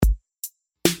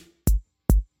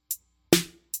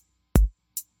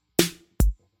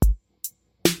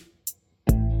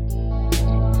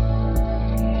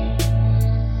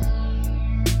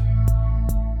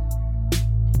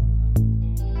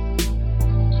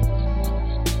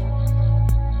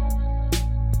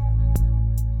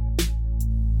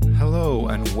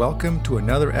welcome to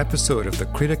another episode of The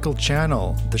Critical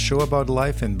Channel, the show about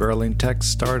life in Berlin tech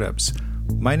startups.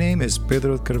 My name is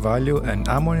Pedro Carvalho, and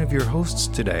I'm one of your hosts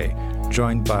today,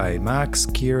 joined by Max,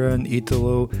 Kieran,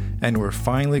 Italo, and we're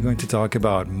finally going to talk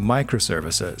about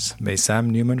microservices. May Sam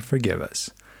Newman forgive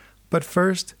us. But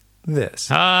first, this.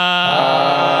 That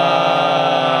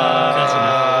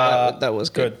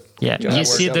was good. Yeah, you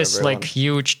see this like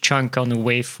huge chunk on the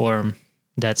waveform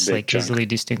that's big like chunk. Easily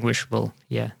distinguishable.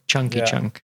 Yeah, chunky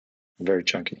chunk. Very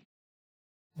chunky.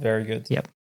 Very good. Yep.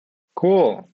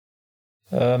 Cool.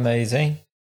 Amazing.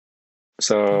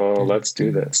 So let's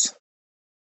do this.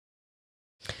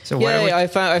 So I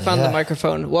found the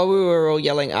microphone while we were all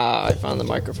yelling. I found the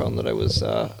microphone that I was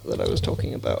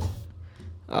talking about.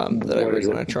 That I really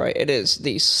want to try. It is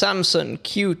the Samson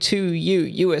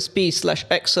Q2U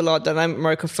USB/XLR dynamic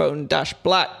microphone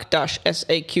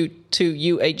 -black-SAQ2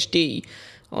 UHD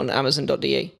on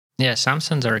Amazon.de. Yeah,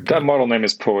 Samsons are good. That model name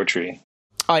is poetry.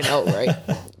 I know, right?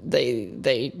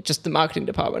 they just the marketing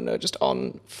department are just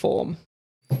on form.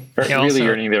 Really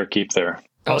earning their keep there.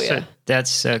 Also,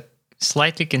 that's a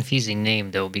slightly confusing name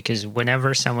though, because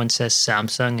whenever someone says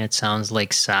Samsung, it sounds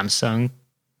like Samsung.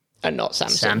 And not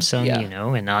Samsung. Samsung,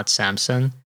 yeah. And not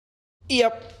Samsung.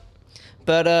 Yep.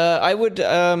 But I would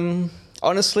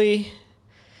honestly,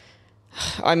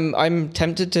 I'm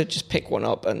tempted to just pick one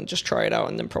up and just try it out,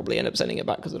 and then probably end up sending it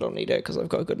back because I don't need it because I've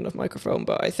got a good enough microphone.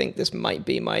 But I think this might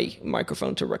be my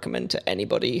microphone to recommend to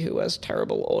anybody who has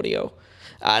terrible audio.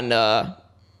 And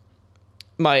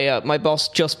my boss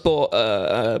just bought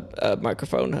a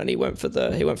microphone, and he went for the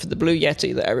Blue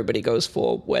Yeti that everybody goes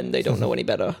for when they don't know any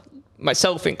better.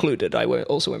 Myself included, I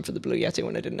also went for the Blue Yeti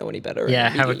when I didn't know any better. Yeah, I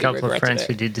have a couple of friends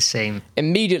who did the same.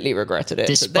 Immediately regretted it.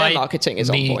 Despite their marketing is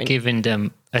on point. Me giving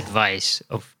them advice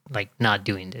of like not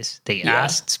doing this. They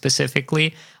asked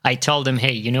specifically. I told them,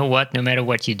 hey, you know what? No matter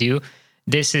what you do,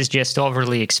 this is just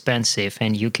overly expensive,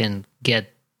 and you can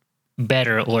get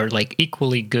better or like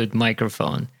equally good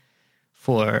microphone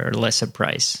for lesser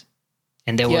price.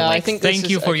 And they were like, thank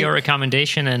you for your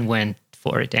recommendation, and went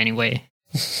for it anyway.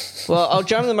 Well, I'll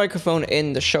jam the microphone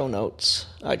in the show notes.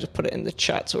 I just put it in the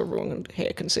chat so everyone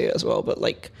here can see it as well. But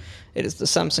like, it is the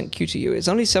Samsung Q2U. It's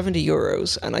only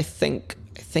 €70, and I think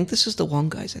this is the one,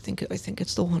 guys. I think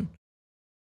it's the one.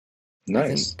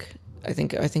 Nice. I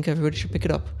think everybody should pick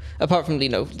it up. Apart from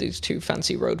these two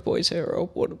fancy road boys here, or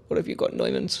what have you got,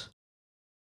 Neumann's?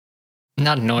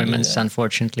 Not Neumann's,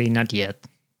 unfortunately, not yet.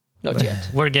 Not yet.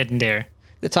 We're getting there.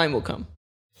 The time will come.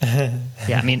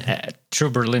 Yeah, I mean, true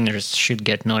Berliners should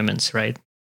get Neumann's, right?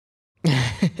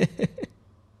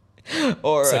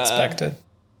 Or it's expected.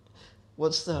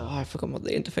 I forgot what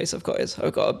the interface I've got is.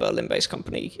 I've got a Berlin-based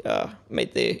company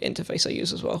made the interface I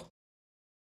use as well.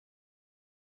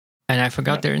 And I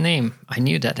forgot their name. I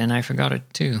knew that, and I forgot it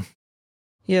too.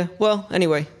 Yeah, well,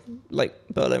 anyway, like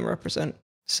Berlin represent.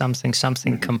 Something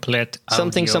complete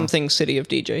audio. Something city of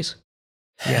DJs.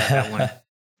 Yeah, that one.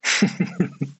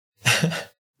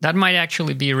 That might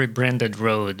actually be rebranded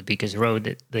Rode, because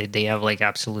Rode, they have like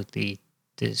absolutely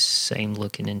the same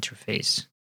looking interface.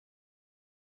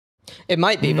 It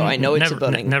might be, but I know it's a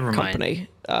Berlin company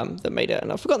that made it,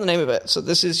 and I forgot the name of it. So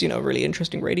this is, really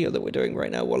interesting radio that we're doing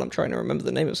right now while I'm trying to remember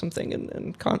the name of something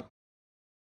and can't.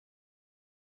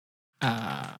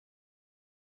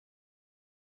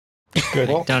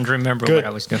 Good. I don't remember what I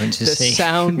was going to say. The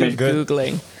sound of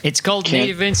Googling. It's called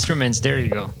Native Instruments. There you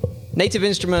go. Native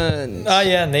Instruments. Oh,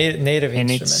 yeah, Native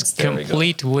and Instruments. And it's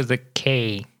complete with a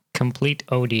K. Complete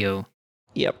audio.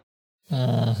 Yep.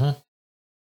 Uh-huh.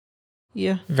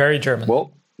 Yeah. Very German.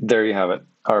 Well, there you have it.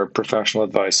 Our professional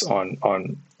advice on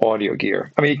audio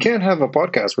gear. I mean, you can't have a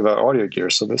podcast without audio gear,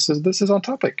 so this is on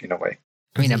topic in a way.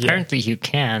 I mean, apparently you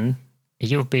can.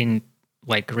 You've been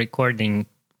like recording,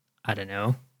 I don't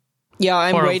know. Yeah,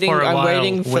 I'm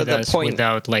waiting for the point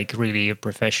without like really a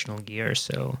professional gear,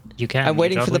 so you can. I'm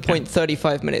waiting for the point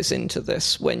 35 minutes into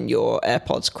this when your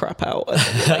AirPods crap out. And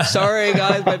then you're like, sorry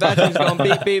guys, my battery's gone.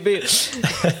 Beep beep beep.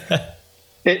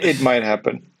 It might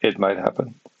happen.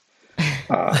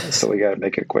 So we gotta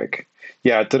make it quick.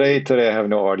 Yeah, today I have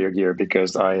no audio gear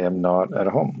because I am not at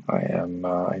home. I am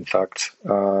in fact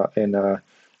in an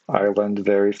island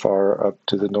very far up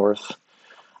to the north.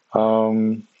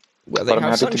 Well, they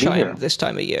have sunshine this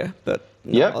time of year, but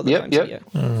not other times of year.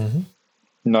 Mm-hmm.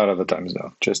 Not other times,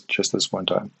 no. Just this one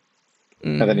time.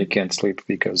 And then you can't sleep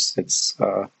because it's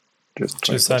just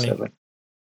too sunny.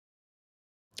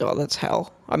 Oh, that's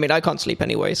hell. I mean, I can't sleep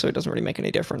anyway, so it doesn't really make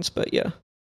any difference, but yeah.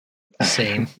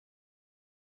 Same.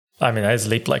 I mean, I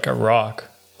sleep like a rock,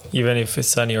 even if it's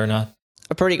sunny or not.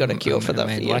 I probably got a cure for that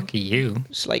for you. Lucky you.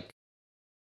 It's like,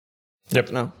 yep.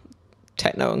 No.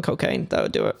 techno and cocaine. That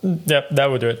would do it. Yep, that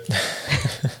would do it.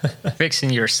 Fixing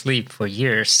your sleep for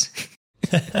years.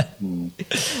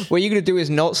 What you're going to do is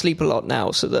not sleep a lot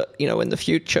now so that, in the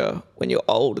future, when you're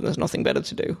old and there's nothing better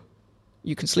to do,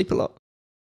 you can sleep a lot.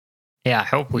 Yeah, I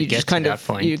hope we get to that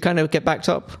point. You kind of get backed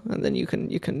up, and then you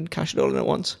can cash it all in at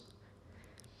once.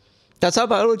 That's how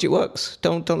biology works.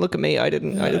 Don't look at me. I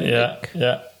didn't.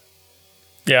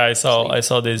 Yeah, I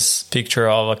saw this picture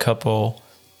of a couple,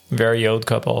 very old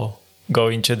couple,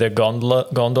 going to the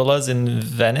gondolas in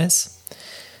Venice,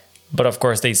 but of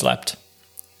course they slept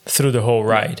through the whole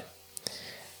ride.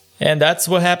 And that's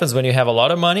what happens when you have a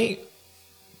lot of money,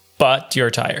 but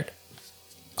you're tired.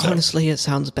 So. Honestly, it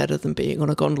sounds better than being on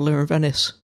a gondola in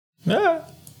Venice. Yeah.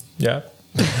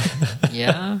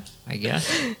 Yeah, I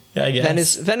guess. Yeah, I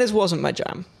guess. Venice wasn't my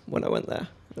jam when I went there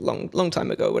a long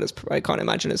time ago, but I can't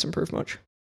imagine it's improved much.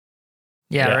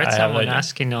 Yeah, I read someone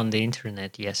asking on the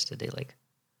internet yesterday, like,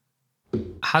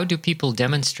 how do people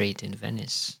demonstrate in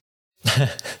Venice?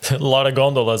 A lot of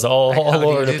gondolas all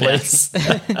over the place.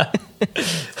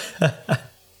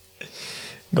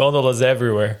 Gondolas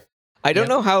everywhere. I don't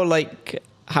know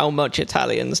how much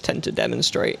Italians tend to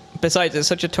demonstrate. Besides, it's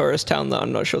such a tourist town that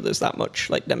I'm not sure there's that much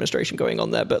demonstration going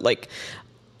on there. But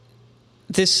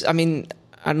this, I mean,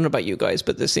 I don't know about you guys,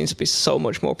 but this seems to be so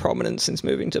much more prominent since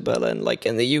moving to Berlin. Like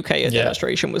in the UK, a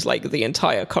demonstration was the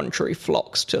entire country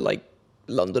flocks to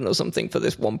London or something for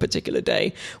this one particular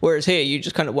day. Whereas here, you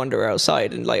just kind of wander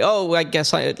outside and I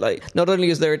guess not only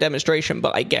is there a demonstration,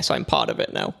 but I guess I'm part of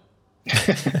it now.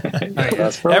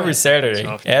 Every Saturday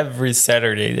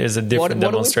there's a different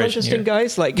demonstration. What are we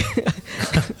protesting, guys?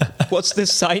 What's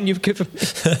this sign you've given me?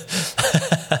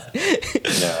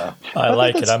 Yeah, I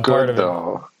like it. I'm part of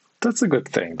it. That's a good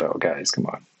thing, though, guys. Come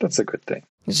on, that's a good thing.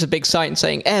 It's a big sign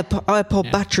saying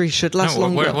AirPod batteries should last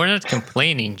longer. We're not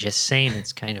complaining, just saying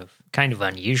it's kind of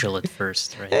unusual at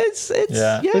first, right? It's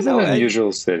an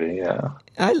unusual city. Yeah,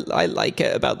 I like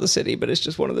it about the city, but it's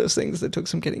just one of those things that took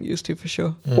some getting used to for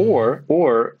sure.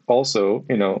 Or also,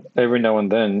 every now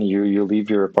and then you leave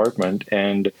your apartment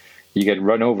and you get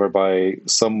run over by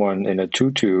someone in a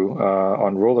tutu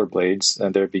on rollerblades,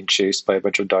 and they're being chased by a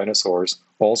bunch of dinosaurs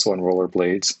also on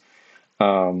rollerblades,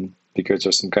 because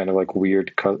there's some kind of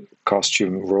weird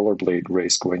costume rollerblade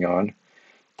race going on.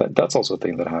 That's also a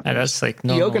thing that happens. And that's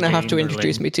you're going to have to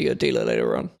introduce me to your dealer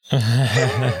later on.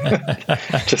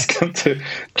 just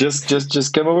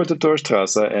come over to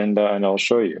Torstrasse and I'll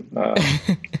show you. I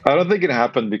don't think it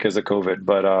happened because of COVID,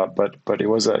 but it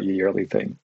was a yearly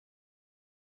thing.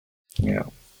 Yeah,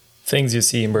 things you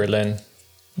see in Berlin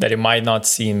that you might not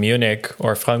see in Munich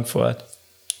or Frankfurt.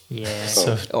 Yeah,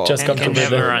 so just come to Berlin.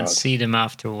 Never unsee them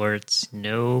afterwards.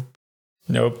 Nope.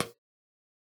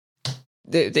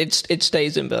 It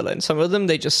stays in Berlin. Some of them,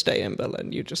 they just stay in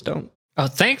Berlin. You just don't. Oh,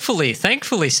 thankfully,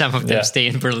 some of them stay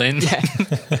in Berlin. Yeah.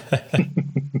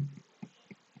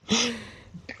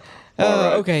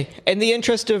 Right. Okay. In the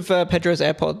interest of Pedro's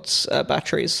AirPods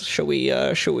batteries, shall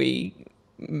we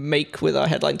make with our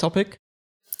headline topic?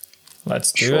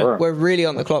 Let's do it. We're really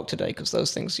on the clock today because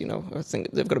those things, I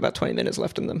think they've got about 20 minutes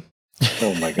left in them.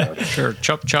 Oh my God. Sure.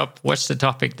 Chop. What's the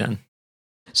topic then?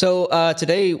 So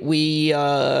today we,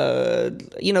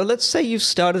 let's say you've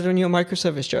started on your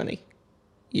microservice journey.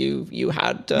 You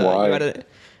had. Why?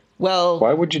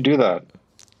 Why would you do that?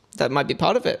 That might be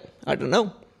part of it. I don't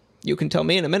know. You can tell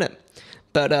me in a minute.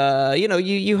 But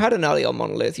you had an early on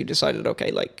monolith. You decided,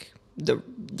 okay,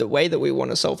 the way that we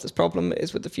want to solve this problem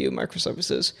is with a few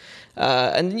microservices,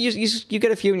 and you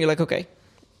get a few, and you're like, okay,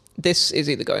 this is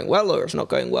either going well or it's not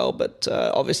going well, but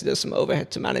obviously there's some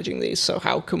overhead to managing these. So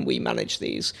how can we manage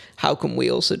these? How can we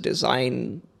also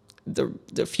design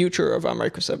the future of our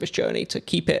microservice journey to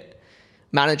keep it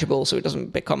manageable so it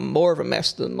doesn't become more of a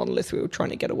mess than the monolith we were trying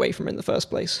to get away from in the first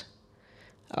place?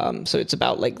 So it's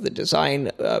about the design,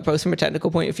 both from a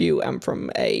technical point of view and from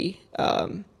a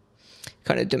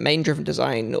kind of domain-driven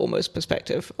design almost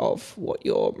perspective of what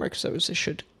your microservices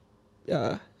should,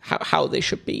 how they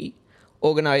should be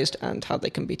organized and how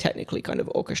they can be technically kind of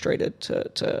orchestrated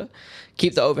to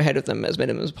keep the overhead of them as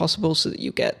minimum as possible so that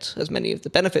you get as many of the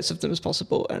benefits of them as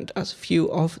possible and as few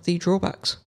of the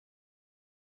drawbacks.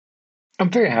 I'm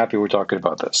very happy we're talking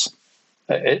about this.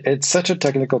 It's such a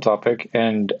technical topic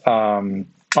and on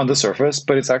the surface,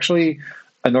 but it's actually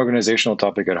an organizational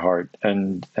topic at heart,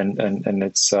 and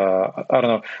it's I don't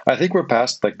know. I think we're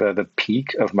past the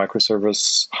peak of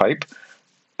microservice hype,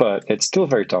 but it's still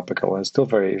very topical and it's still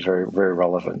very, very, very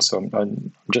relevant. So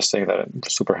I'm just saying that I'm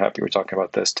super happy we're talking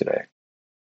about this today.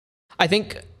 I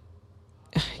think,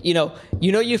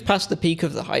 you've passed the peak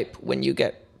of the hype when you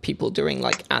get people doing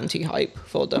like anti-hype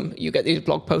for them. You get these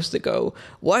blog posts that go,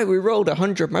 why we rolled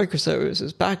 100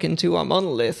 microservices back into our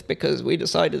monolith because we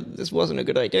decided this wasn't a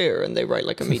good idea, and they write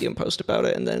like a Medium post about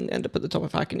it and then end up at the top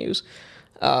of Hacker News.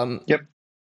 Yep.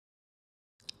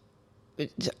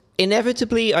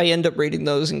 Inevitably, I end up reading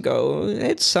those and go,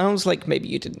 it sounds like maybe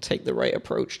you didn't take the right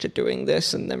approach to doing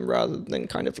this, and then rather than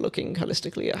kind of looking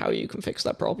holistically at how you can fix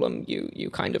that problem, you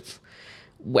kind of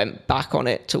went back on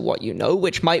it to what you know,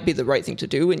 which might be the right thing to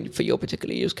do for your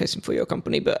particular use case and for your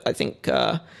company. But I think,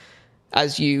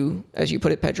 as you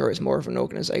put it, Pedro, it's more of an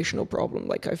organizational problem.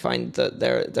 Like, I find that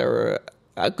there are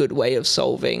a good way of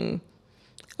solving.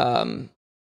 I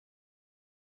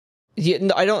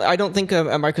don't think a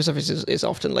microservice is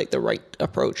often like the right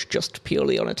approach just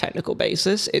purely on a technical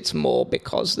basis. It's more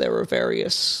because there are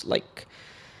various like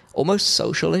almost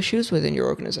social issues within your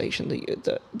organization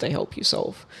that they help you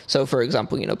solve. So, for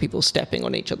example, people stepping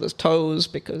on each other's toes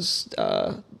because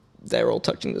they're all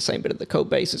touching the same bit of the code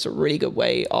base is a really good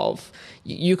way of,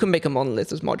 you can make a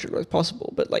monolith as modular as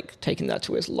possible, but like taking that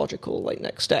to its logical like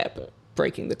next step,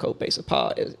 breaking the code base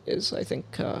apart is I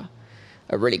think a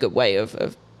really good way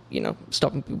of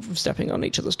stopping people from stepping on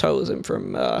each other's toes and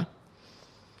from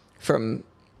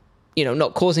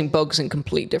not causing bugs in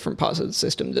complete different parts of the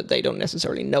system that they don't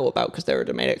necessarily know about because they're a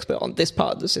domain expert on this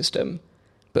part of the system,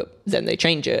 but then they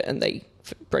change it and they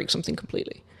break something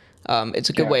completely. It's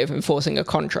a good way of enforcing a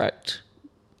contract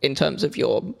in terms of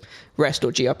your REST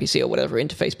or gRPC or whatever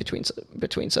interface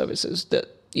between services that,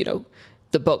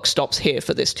 the buck stops here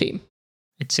for this team.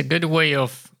 It's a good way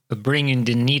of bringing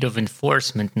the need of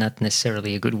enforcement, not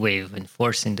necessarily a good way of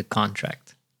enforcing the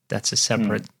contract. That's a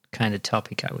separate kind of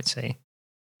topic, I would say.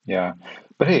 Yeah.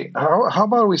 But hey, how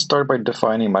about we start by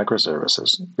defining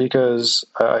microservices? Because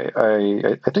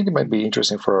I think it might be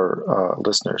interesting for our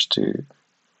listeners to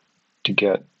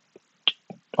get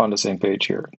on the same page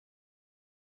here.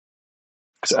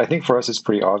 Because I think for us it's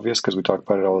pretty obvious because we talk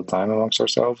about it all the time amongst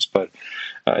ourselves, but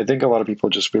I think a lot of people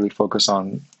just really focus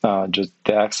on just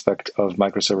the aspect of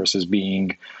microservices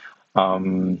being,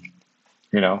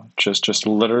 just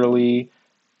literally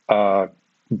a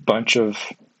bunch of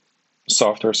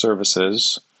software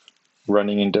services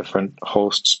running in different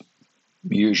hosts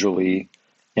usually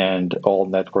and all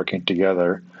networking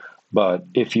together. But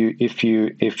if you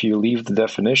leave the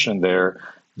definition there,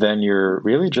 then you're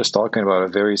really just talking about a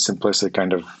very simplistic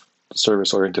kind of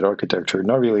service-oriented architecture,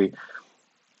 not really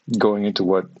going into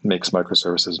what makes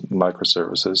microservices.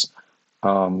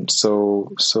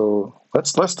 So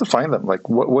let's define them. Like,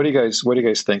 what do you guys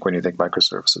think when you think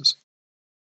microservices?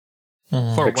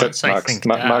 For once, I think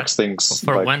that. Max thinks.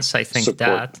 For once, I think support.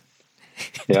 that.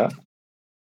 Yeah.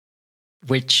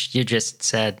 Which you just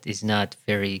said is not a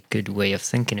very good way of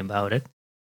thinking about it.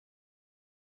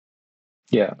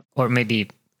 Yeah. Or maybe a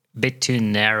bit too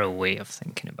narrow way of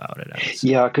thinking about it.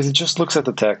 Yeah, because it just looks at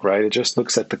the tech, right? It just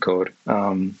looks at the code.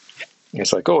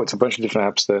 It's like, it's a bunch of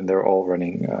different apps, and they're all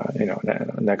running,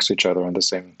 next to each other on the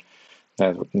same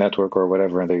network or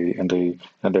whatever, and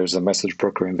there's a message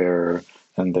broker in there.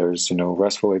 And there's,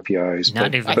 RESTful APIs. I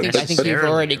think you've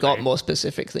already got more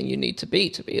specific than you need to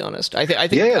be honest. I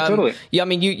think. Yeah, totally. Yeah, I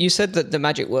mean, you said that the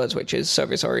magic words, which is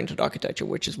service-oriented architecture,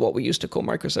 which is what we used to call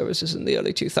microservices in the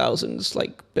early 2000s,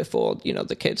 like before,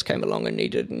 the kids came along and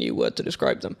needed a new word to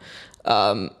describe them.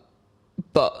 But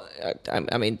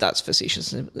I mean, that's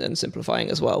facetious and simplifying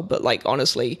as well. But like,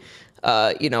 honestly,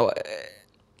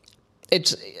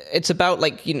 It's about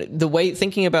like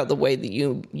thinking about the way that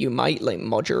you might like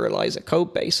modularize a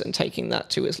code base and taking that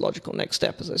to its logical next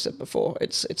step. As I said before,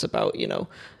 it's about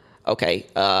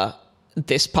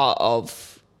this part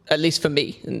of, at least for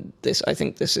me, and this I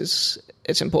think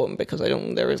it's important because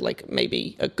there is like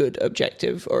maybe a good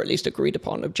objective or at least agreed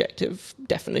upon objective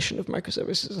definition of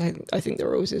microservices. I think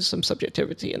there always is some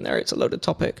subjectivity in there. It's a loaded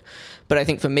topic, but I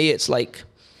think for me it's like.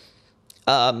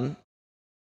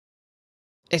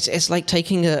 It's like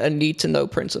taking a need to know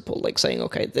principle, like saying,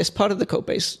 okay, this part of the code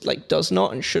base like does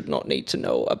not and should not need to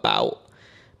know about,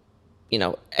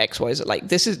 X, Y, Z. Like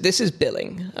this is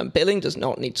billing, and billing does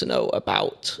not need to know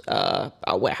about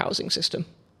our warehousing system.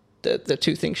 The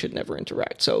two things should never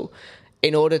interact. So,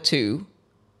 in order to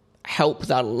help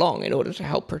that along, in order to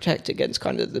help protect against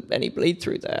kind of any bleed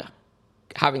through there,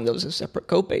 having those as separate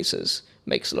code bases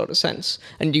makes a lot of sense.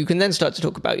 And you can then start to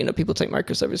talk about, people take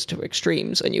microservices to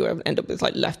extremes and you end up with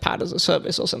like left pad as a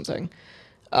service or something.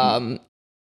 That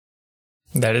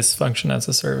is function as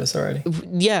a service already.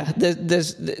 Yeah,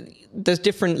 there's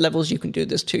different levels you can do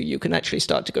this to. You can actually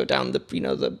start to go down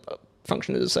the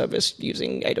function as a service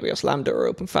using AWS Lambda or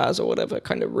OpenFaaS or whatever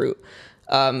kind of route.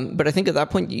 But I think at that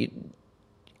point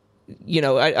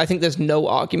I think there's no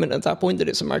argument at that point that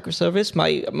it's a microservice.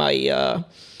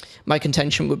 My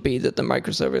contention would be that the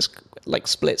microservice like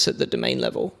splits at the domain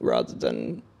level rather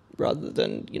than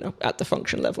at the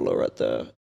function level or at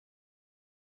the.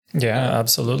 Yeah,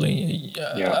 absolutely.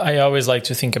 I always like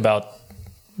to think about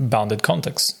bounded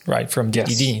context, right, from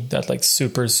DDD. Yes. That's like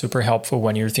super, super helpful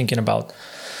when you're thinking about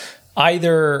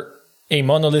either a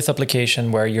monolith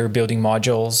application where you're building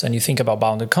modules and you think about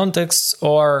bounded contexts,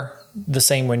 or the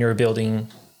same when you're building,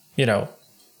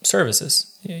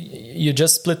 services. You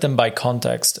just split them by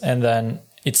context, and then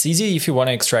it's easy if you want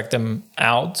to extract them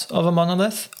out of a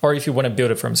monolith or if you want to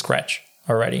build it from scratch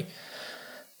already.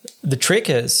 The trick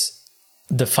is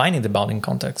defining the bounding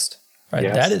context, right?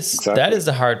 Yes, that is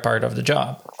the hard part of the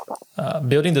job.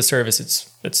 Building the service,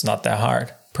 it's not that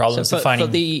hard. Problems defining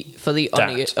for the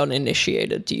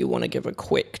uninitiated. Do you want to give a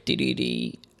quick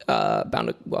DDD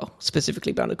bounded,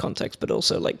 specifically bounded context, but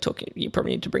also like talking? You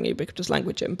probably need to bring a ubiquitous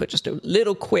language in, but just a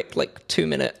little quick, like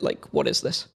 2-minute, like what is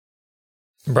this?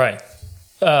 Right.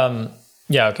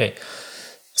 Okay.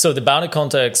 So the bounded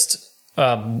context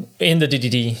in the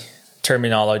DDD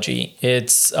terminology,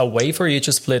 it's a way for you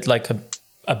to split like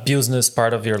a business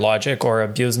part of your logic or a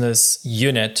business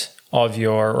unit of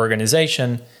your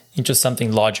organization into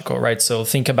something logical, right? So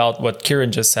think about what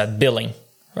Kieran just said, billing,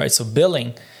 right? So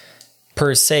billing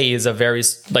per se is a very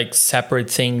like separate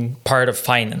thing, part of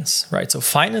finance, right? So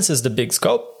finance is the big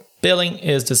scope. Billing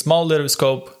is the small little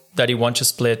scope that you want to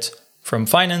split from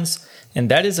finance.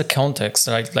 And that is a context,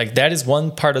 right? Like that is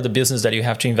one part of the business that you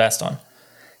have to invest on.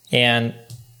 And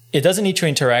it doesn't need to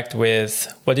interact with,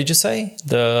 what did you say?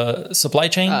 The supply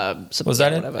chain? Was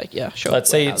that it? Whatever. Yeah, sure. Let's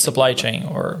say supply chain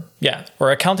or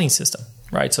accounting system,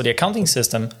 right? So the accounting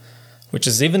system, which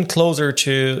is even closer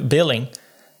to billing,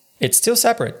 it's still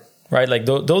separate, right? Like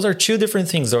those are two different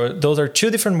things. Those are two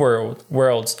different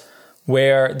worlds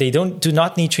where they do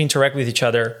not need to interact with each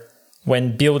other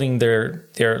when building their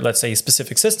let's say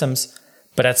specific systems.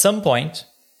 But at some point,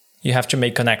 you have to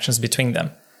make connections between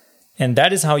them. And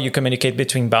that is how you communicate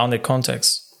between bounded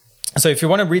contexts. So if you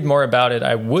want to read more about it,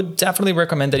 I would definitely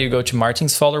recommend that you go to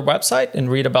Martin's Fowler website and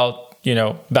read about,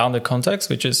 bounded context,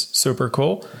 which is super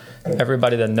cool.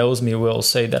 Everybody that knows me will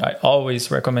say that I always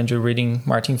recommend you reading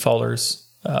Martin Fowler's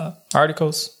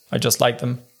articles. I just like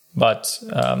them. But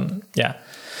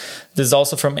this is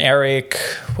also from Eric.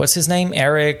 What's his name?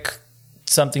 Eric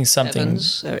something.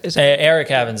 Evans. Eric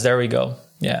Evans. There we go.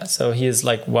 Yeah. So he is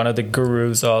like one of the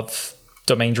gurus of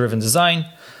domain-driven design.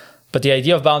 But the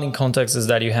idea of bounding context is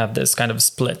that you have this kind of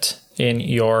split in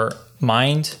your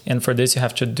mind. And for this, you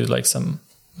have to do like some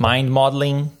mind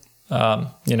modeling,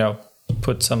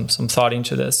 put some thought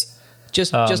into this.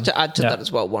 Just to add to that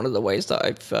as well, one of the ways that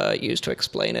I've used to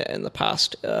explain it in the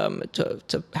past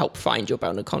to help find your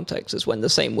bounded context is when the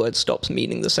same word stops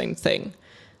meaning the same thing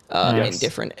in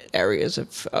different areas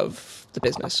of the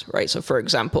business, right? So for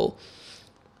example,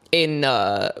 in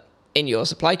your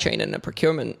supply chain and a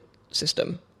procurement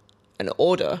system, an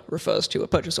order refers to a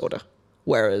purchase order,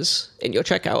 whereas in your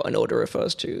checkout, an order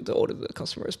refers to the order that the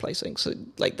customer is placing. So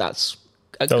like that's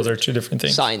those are two different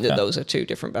things. Sign that those are two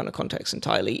different bounded contexts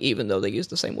entirely, even though they use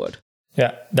the same word.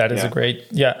 Yeah, that is a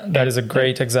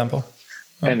great example.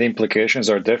 And the implications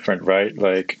are different, right?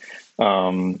 Like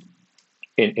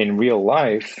in real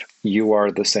life, you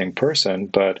are the same person,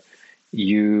 but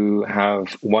you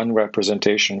have one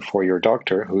representation for your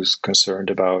doctor who's concerned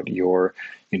about your,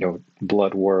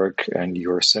 blood work and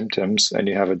your symptoms, and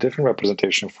you have a different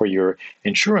representation for your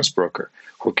insurance broker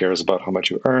who cares about how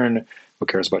much you earn, who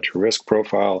cares about your risk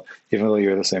profile. Even though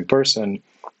you're the same person,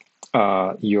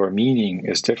 your meaning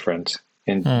is different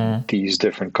in these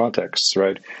different contexts,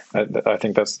 right? I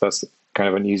think that's kind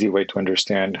of an easy way to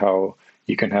understand how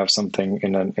you can have something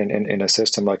in a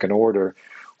system like an order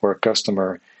or a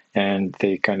customer, and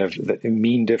they kind of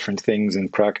mean different things in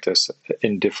practice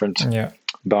in different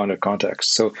bounded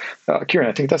contexts. So, Kieran,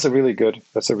 I think that's a really good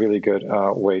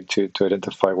way to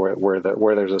identify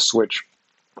where there's a switch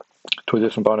to a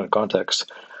different bounded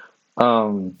context.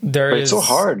 It's so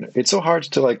hard. It's so hard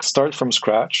to like start from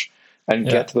scratch and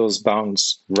get those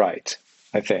bounds right.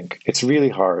 I think it's really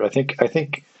hard. I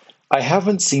think I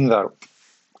haven't seen that,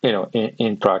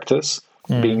 in practice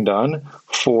being done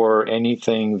for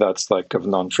anything that's like of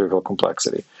non-trivial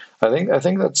complexity. I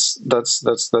think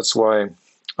that's why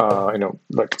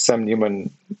like Sam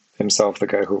Newman himself, the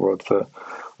guy who wrote the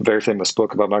very famous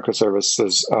book about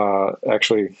microservices,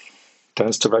 actually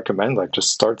tends to recommend like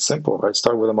just start simple, right?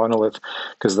 Start with a monolith,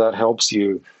 because that helps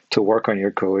you to work on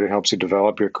your code. It helps you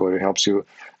develop your code. It helps you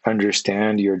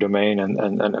understand your domain,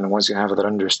 and once you have that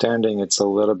understanding, it's a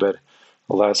little bit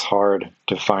less hard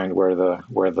to find where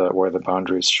the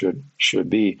boundaries should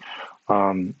be.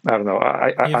 I don't know.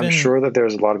 I'm sure that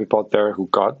there's a lot of people out there who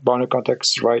got bounded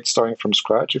contexts right starting from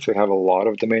scratch if they have a lot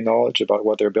of domain knowledge about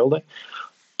what they're building.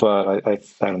 But I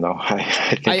don't know. I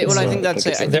think that's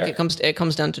it. I think it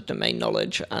comes down to domain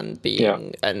knowledge and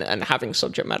being and having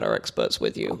subject matter experts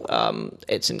with you.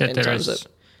 It's in terms of.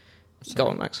 Go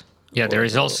on, Max. Yeah, there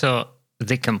is also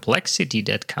the complexity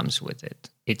that comes with it.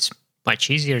 It's much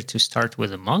easier to start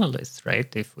with a monolith,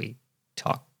 right? If we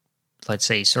talk, let's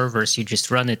say, servers, you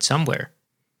just run it somewhere.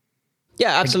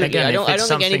 Yeah, absolutely. Again, I don't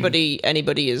think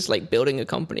anybody is like building a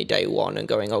company day one and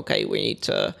going, okay, we need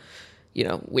to,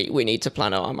 we need to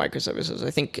plan out our microservices. I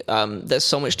think there's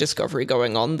so much discovery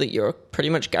going on that you're pretty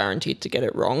much guaranteed to get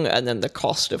it wrong, and then the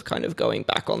cost of kind of going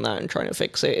back on that and trying to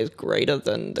fix it is greater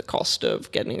than the cost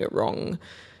of getting it wrong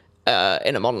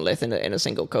in a monolith in a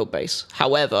single code base.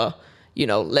 However,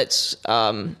 let's.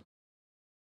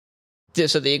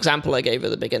 So the example I gave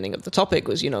at the beginning of the topic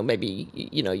was, maybe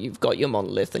you've got your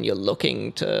monolith and you're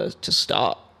looking to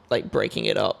start like breaking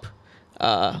it up.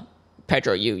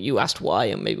 Pedro, you asked why,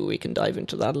 and maybe we can dive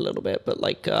into that a little bit. But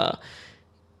like,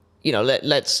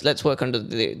 let's work under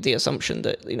the assumption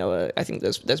that I think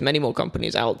there's many more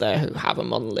companies out there who have a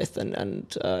monolith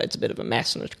and it's a bit of a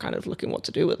mess and are kind of looking what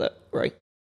to do with it, right?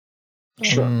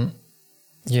 Sure.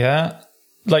 Yeah,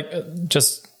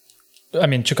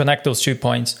 to connect those 2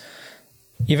 points.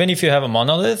 Even if you have a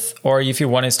monolith, or if you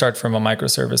want to start from a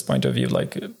microservice point of view,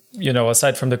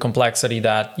 aside from the complexity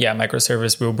that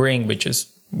microservice will bring, which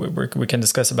is we can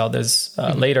discuss about this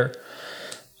later.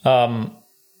 Do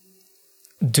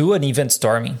an event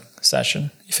storming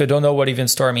session. If you don't know what event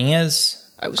storming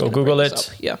is, go Google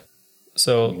it. Yeah.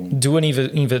 So do an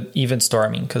event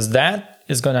storming, because that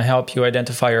is going to help you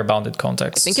identify your bounded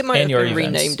context. I think it might have been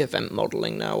renamed event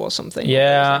modeling now or something.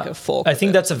 Yeah, I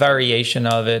think that's a variation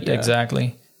of it. Yeah.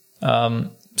 Exactly.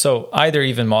 So either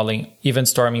event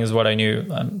storming is what I knew.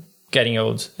 I'm getting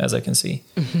old, as I can see.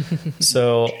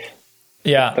 So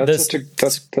yeah, that's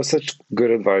such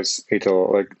good advice,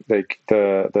 Ito. Like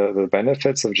the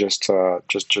benefits of just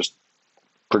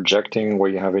projecting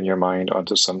what you have in your mind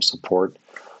onto some support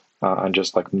and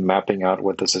just like mapping out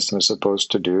what the system is supposed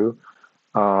to do.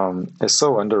 Is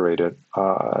so underrated,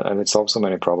 and it solves so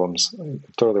many problems. You're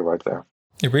totally right there.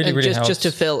 It really helps. Just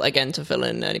to fill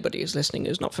in anybody who's listening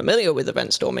who's not familiar with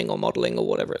event storming or modeling or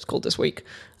whatever it's called this week.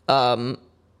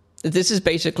 This is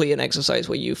basically an exercise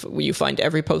where you find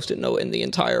every post-it note in the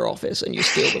entire office and you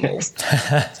steal them all.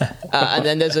 And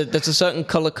then there's a certain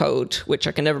color code which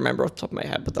I can never remember off the top of my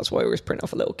head, but that's why I always print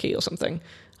off a little key or something.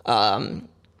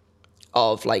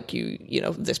 Of like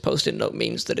this post-it note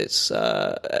means that it's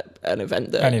an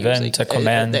event that a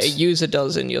command that a user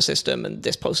does in your system, and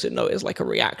this post-it note is like a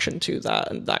reaction to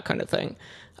that and that kind of thing.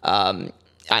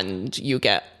 And you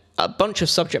get a bunch of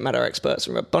subject matter experts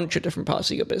from a bunch of different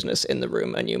parts of your business in the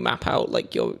room, and you map out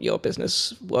like your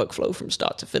business workflow from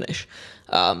start to finish.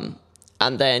 And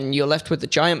then you're left with a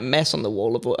giant mess on the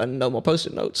wall and no more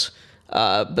post-it notes.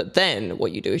 But then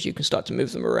what you do is you can start to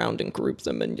move them around and group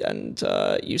them, and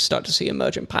you start to see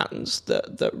emergent patterns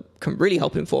that can really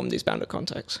help inform these bounded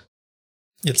contexts.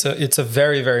 It's a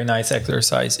very, very nice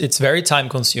exercise. It's very time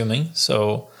consuming,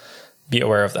 so be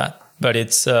aware of that. But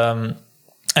it's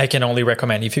I can only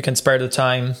recommend, if you can spare the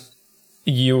time,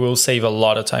 you will save a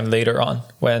lot of time later on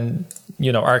when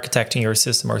architecting your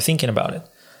system or thinking about it.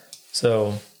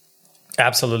 So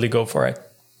absolutely go for it.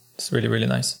 It's really, really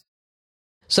nice.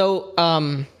 So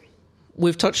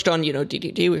we've touched on,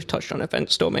 DDD, we've touched on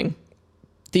event storming.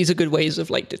 These are good ways of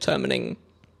like determining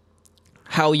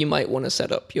how you might want to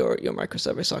set up your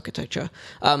microservice architecture.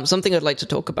 Something I'd like to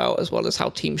talk about as well is how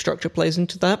team structure plays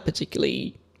into that,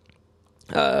 particularly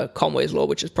Conway's law,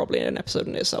 which is probably an episode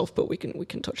in itself, but we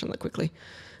can touch on that quickly.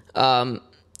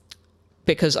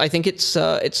 Because I think it's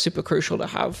super crucial to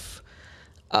have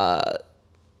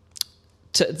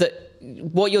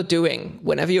what you're doing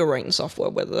whenever you're writing software,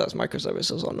 whether that's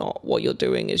microservices or not, what you're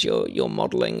doing is you're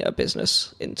modeling a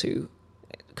business into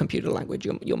computer language.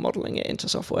 You're modeling it into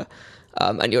software,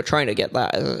 and you're trying to get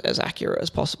that as accurate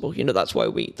as possible. That's why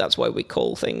we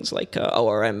call things like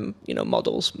ORM,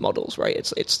 models,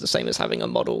 right? It's the same as having a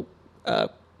model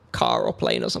car or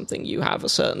plane or something. You have a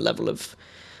certain level of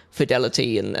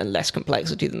fidelity and less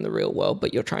complexity than the real world,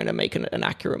 but you're trying to make an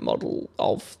accurate model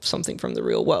of something from the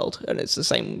real world, and it's the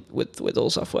same with all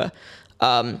software.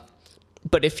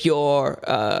 But if you're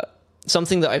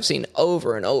something that I've seen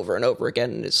over and over and over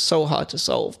again, and it's so hard to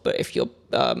solve, but if your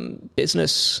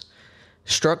business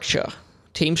structure,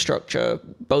 team structure,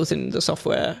 both in the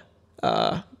software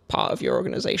part of your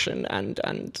organization and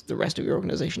the rest of your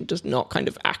organization does not kind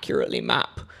of accurately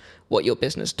map what your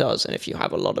business does. And if you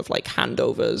have a lot of like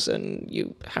handovers and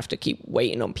you have to keep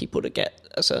waiting on people to get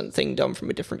a certain thing done from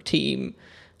a different team,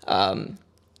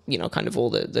 kind of all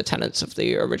the tenets of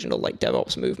the original like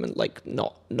DevOps movement, like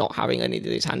not having any of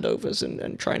these handovers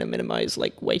and trying to minimize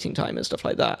like waiting time and stuff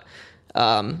like that.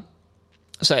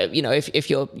 So, if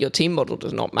your team model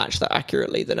does not match that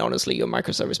accurately, then honestly, your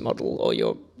microservice model or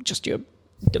your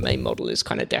domain model is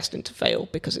kind of destined to fail,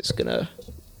 because it's gonna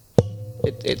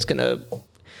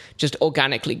just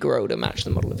organically grow to match the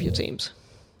model of your teams.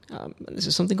 And this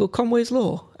is something called Conway's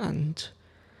Law, and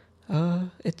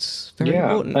it's very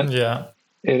important.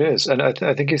 It is, and I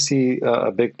think you see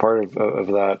a big part of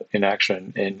that in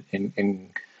action in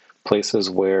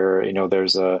places where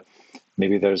there's a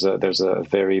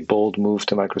very bold move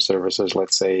to microservices,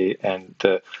 let's say, and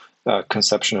the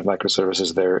conception of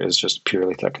microservices there is just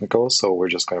purely technical. So we're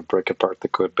just going to break apart the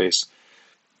code base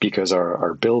because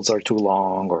our builds are too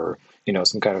long, or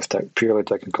some kind of purely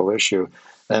technical issue.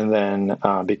 And then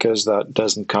because that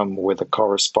doesn't come with a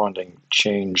corresponding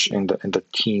change in the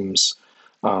teams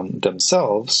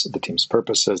themselves, the team's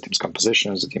purposes, the team's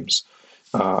compositions, the team's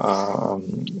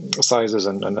sizes,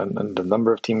 and the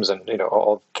number of teams, and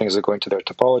all things that go into their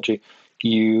topology,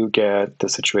 you get the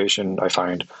situation, I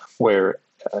find, where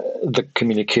the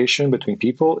communication between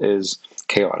people is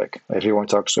chaotic. Everyone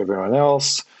talks to everyone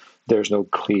else. There's no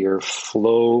clear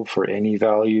flow for any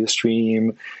value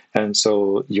stream. And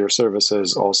so your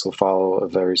services also follow a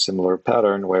very similar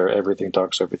pattern where everything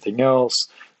talks to everything else.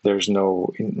 There's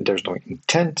no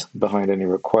intent behind any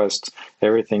requests.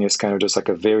 Everything is kind of just like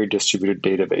a very distributed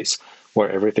database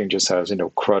where everything just has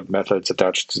CRUD methods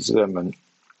attached to them,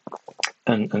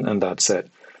 and that's it.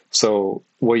 So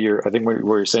what you're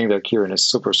saying there, Kieran, is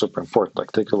super, super important.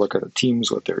 Like, take a look at the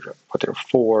teams, what they're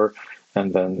for,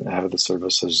 and then have the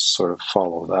services sort of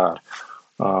follow that.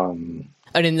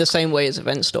 And in the same way as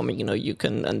event storming, you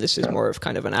can, and this is more of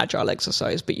kind of an agile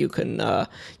exercise, but you can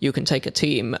take a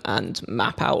team and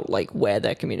map out like where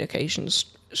their communications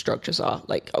structures are.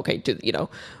 Like, okay,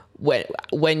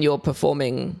 when you're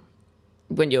performing,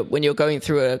 when you're going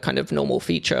through a kind of normal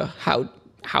feature, how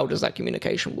does that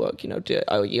communication work? You have to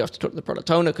talk to the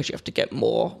product owner because you have to get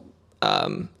more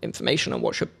information on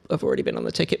what should have already been on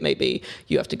the ticket. Maybe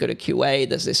you have to go to QA.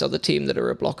 There's this other team that are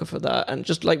a blocker for that, and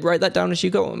just like write that down as you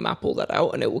go and map all that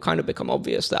out, and it will kind of become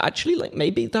obvious that actually like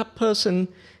maybe that person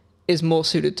is more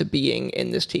suited to being in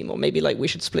this team, or maybe like we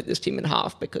should split this team in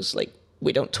half because like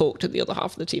we don't talk to the other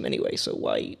half of the team anyway. So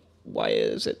why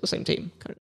is it the same team?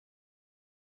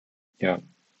 Yeah,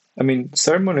 I mean,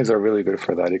 ceremonies are really good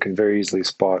for that. You can very easily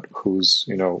spot who's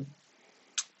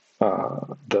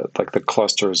the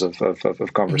clusters of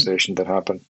conversation that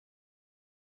happen.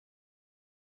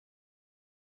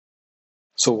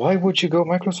 So why would you go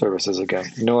microservices again?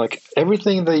 Like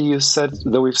everything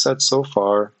that we've said so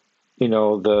far,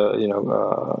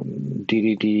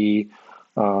 DDD,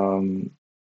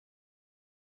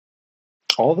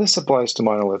 all this applies to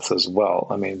monoliths as well.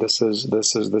 I mean, this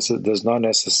does not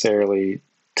necessarily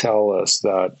tell us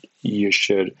that you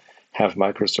should have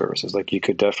microservices. Like, you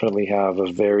could definitely have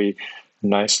a very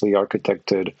nicely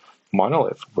architected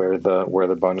monolith where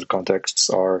the bounded contexts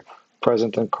are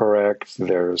present and correct.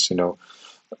 There's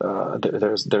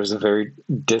there's a very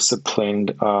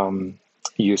disciplined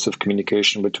use of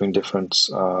communication between different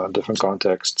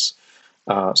contexts.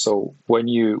 So when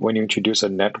you introduce a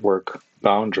network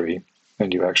boundary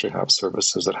and you actually have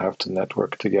services that have to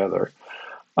network together,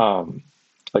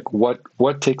 like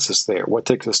what takes us there? What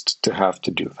takes us to have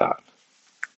to do that?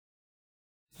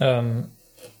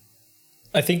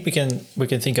 I think we can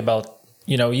think about,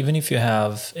 even if you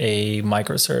have a a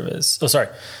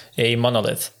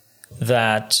monolith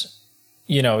that,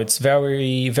 it's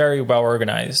very, very well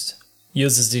organized,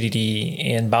 uses DDD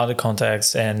in bounded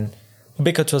context and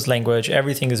ubiquitous language,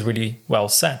 everything is really well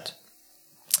set.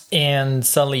 And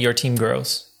suddenly your team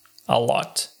grows a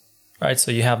lot, right?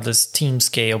 So you have this team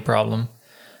scale problem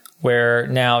where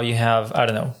now you have,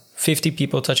 50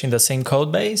 people touching the same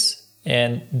code base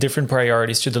and different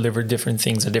priorities to deliver different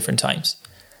things at different times.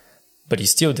 But you're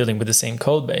still dealing with the same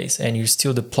code base and you're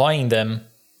still deploying them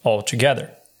all together.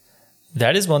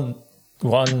 That is one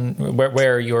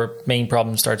where your main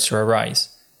problem starts to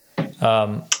arise.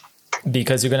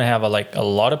 Because you're going to have a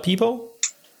lot of people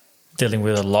dealing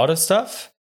with a lot of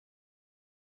stuff,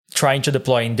 trying to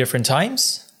deploy in different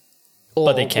times,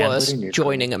 but they can't. Worse,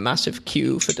 joining a massive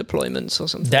queue for deployments or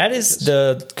something. That is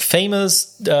the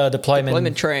famous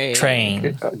deployment train.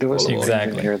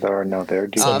 Exactly. Here there are no there.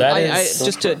 So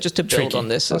just to build on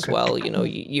this as well.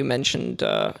 You mentioned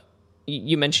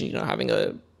having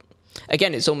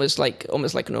again, it's almost like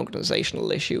an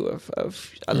organizational issue of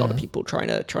a lot of people trying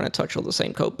to touch all the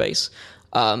same code base.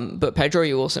 But Pedro,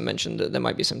 you also mentioned that there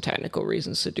might be some technical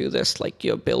reasons to do this, like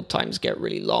your build times get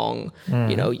really long.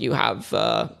 You have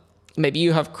maybe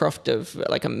you have cruft of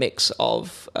like a mix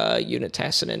of unit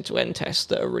tests and end-to-end tests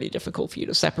that are really difficult for you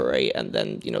to separate, and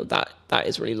then that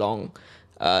is really long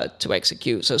to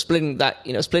execute. So splitting that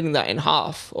in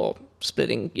half, or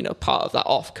splitting part of that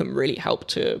off, can really help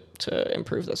to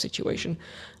improve that situation.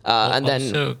 And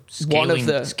then scaling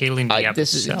the app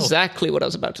this is exactly what I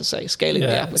was about to say. Scaling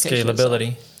the application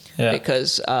scalability,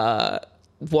 because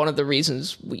one of the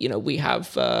reasons we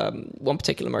have one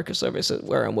particular microservice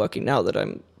where I'm working now that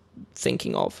I'm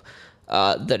thinking of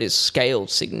that is scaled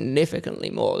significantly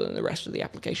more than the rest of the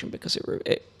application because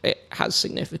it has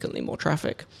significantly more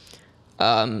traffic.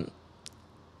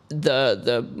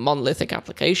 The monolithic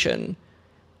application,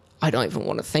 I don't even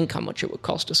want to think how much it would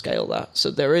cost to scale that.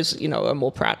 So there is, a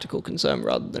more practical concern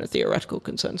rather than a theoretical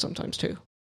concern sometimes too.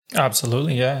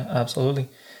 Absolutely, yeah, absolutely.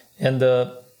 And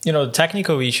the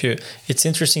technical issue, it's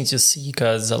interesting to see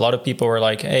because a lot of people were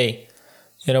like, "Hey,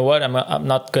 you know what? I'm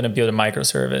not going to build a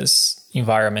microservice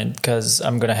environment because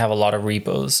I'm going to have a lot of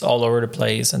repos all over the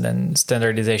place, and then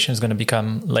standardization is going to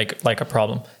become like a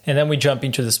problem." And then we jump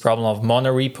into this problem of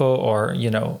monorepo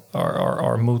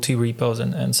or multi repos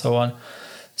and so on.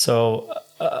 So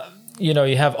you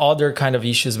have other kind of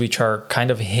issues which are kind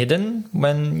of hidden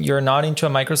when you're not into a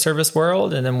microservice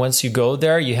world, and then once you go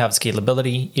there, you have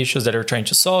scalability issues that you're trying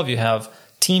to solve. You have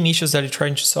team issues that you're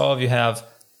trying to solve. You have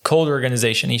code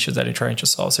organization issues that you're trying to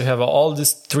solve. So you have all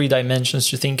these 3 dimensions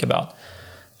to think about.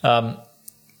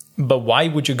 But why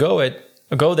would you go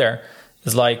there?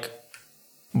 It's like,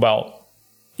 well,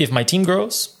 if my team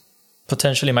grows,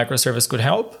 potentially microservice could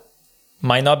help.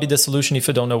 Might not be the solution if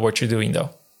you don't know what you're doing,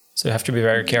 though. So you have to be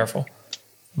very careful.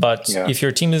 But if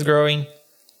your team is growing,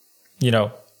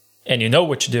 and you know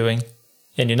what you're doing,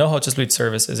 and you know how to split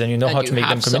services, and you know how to make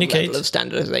them communicate. Some level of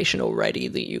standardization already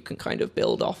that you can kind of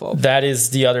build off of. That is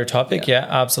the other topic. Yeah,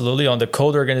 absolutely. On the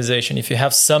code organization, if you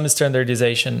have some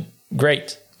standardization,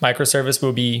 great. Microservice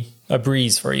will be a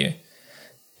breeze for you.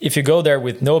 If you go there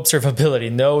with no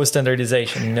observability, no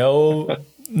standardization,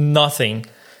 nothing,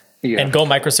 and go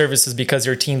microservices because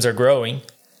your teams are growing,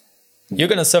 you're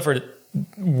going to suffer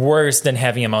worse than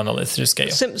having a monolith to scale.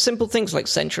 Simple things like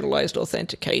centralized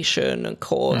authentication and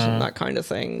cores and that kind of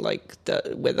thing. Like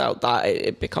without that,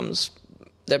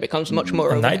 there becomes much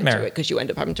more a nightmare to it because you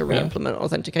end up having to re-implement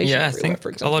authentication. Yeah, I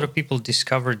think a lot of people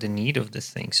discover the need of the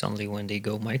things only when they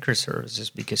go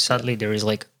microservices, because suddenly there is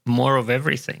like more of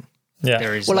everything. Yeah,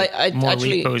 there is more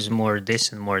repos, more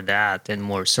this and more that, and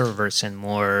more servers and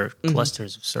more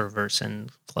clusters of servers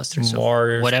and clusters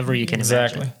more of whatever you can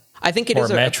imagine. I think it is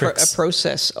a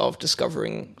process of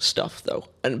discovering stuff, though,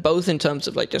 and both in terms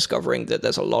of like discovering that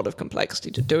there's a lot of complexity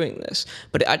to doing this,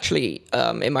 but it actually,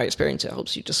 in my experience, it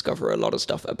helps you discover a lot of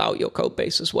stuff about your code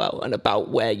base as well, and about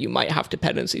where you might have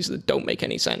dependencies that don't make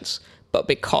any sense, but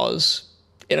because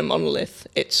in a monolith,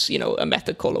 it's a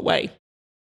method call away.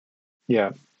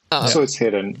 Yeah. So it's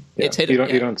hidden. Yeah. It's hidden.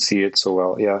 You don't see it so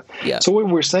well. Yeah. So what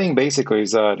we're saying basically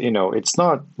is that it's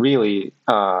not really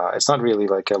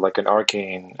like an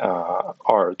arcane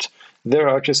art. There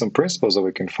are actually some principles that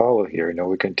we can follow here.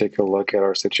 We can take a look at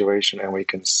our situation, and we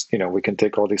can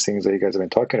take all these things that you guys have been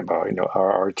talking about.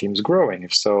 Are our teams growing?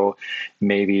 If so,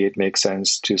 maybe it makes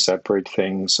sense to separate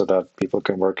things so that people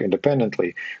can work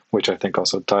independently, which I think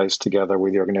also ties together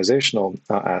with the organizational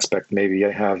aspect. Maybe I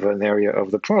have an area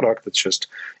of the product that's just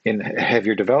in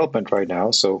heavier development right now,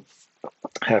 so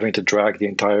having to drag the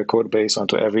entire code base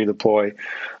onto every deploy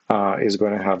is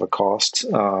going to have a cost.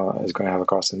 Is going to have a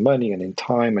cost in money and in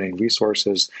time and in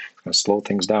resources. It's going to slow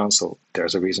things down. So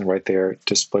there's a reason right there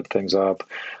to split things up.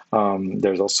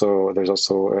 There's also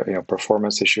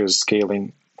performance issues,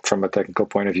 scaling from a technical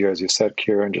point of view, as you said,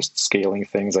 Kieran, just scaling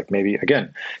things. Like maybe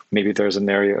there's an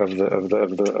area of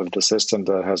the system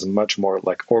that has much more,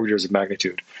 like orders of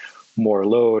magnitude more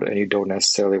load, and you don't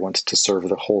necessarily want to serve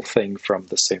the whole thing from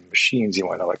the same machines. You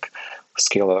want to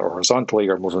scale it horizontally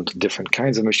or move them to different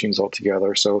kinds of machines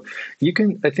altogether. So you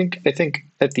can, I think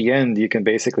at the end, you can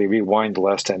basically rewind the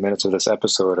last 10 minutes of this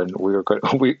episode, and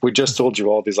we just told you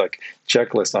all these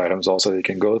checklist items also that you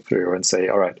can go through and say,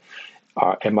 all right,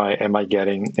 am I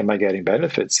getting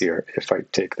benefits here if I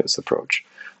take this approach?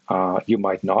 You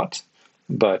might not,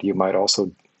 but you might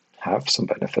also have some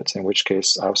benefits, in which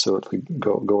case absolutely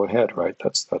go ahead, right?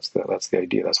 That's the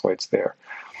idea. That's why it's there.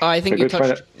 I think you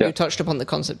touched upon the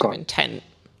concept of intent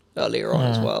earlier on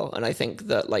as well, and I think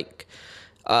that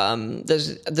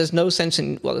there's no sense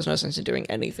in doing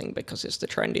anything because it's the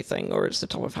trendy thing or it's the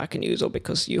top of Hacker News or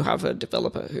because you have a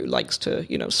developer who likes to,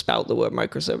 spout the word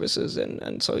microservices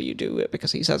and so you do it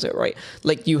because he says it right.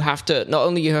 Like you have to, not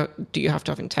only do you have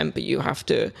to have intent, but you have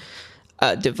to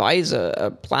devise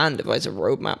a plan, devise a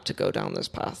roadmap to go down this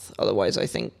path. Otherwise, I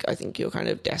think you're kind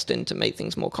of destined to make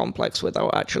things more complex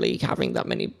without actually having that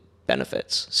many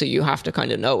benefits. So you have to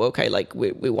kind of know, okay, like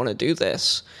we want to do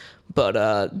this,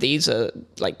 but these are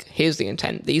like, here's the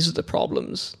intent. These are the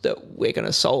problems that we're going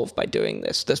to solve by doing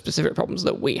this. The specific problems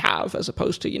that we have, as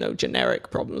opposed to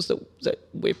generic problems that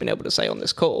we've been able to say on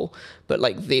this call. But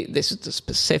like this is the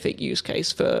specific use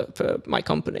case for my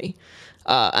company,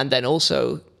 and then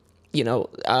also.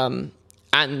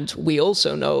 And we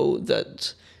also know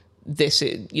that this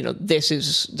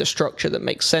is the structure that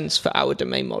makes sense for our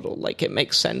domain model. Like it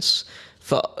makes sense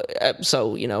for,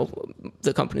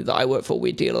 the company that I work for,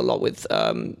 we deal a lot with,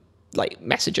 like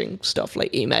messaging stuff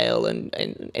like email and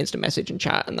instant message and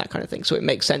chat and that kind of thing. So it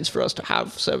makes sense for us to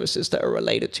have services that are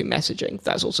related to messaging.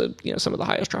 That's also, some of the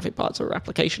highest traffic parts of our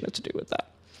application are to do with that.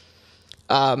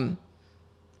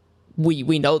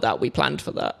 We know that, we planned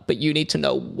for that, but you need to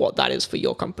know what that is for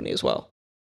your company as well.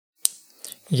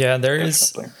 Yeah, there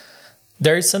is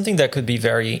something that could be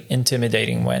very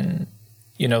intimidating when,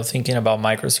 thinking about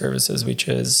microservices, which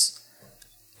is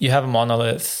you have a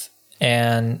monolith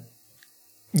and,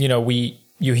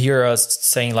 you hear us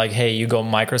saying like, hey, you go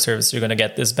microservice, you're going to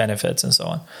get these benefits and so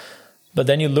on. But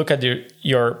then you look at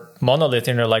your monolith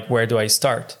and you're like, where do I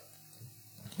start?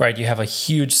 Right? You have a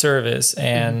huge service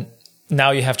and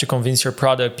now you have to convince your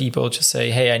product people to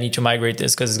say, hey, I need to migrate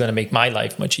this because it's going to make my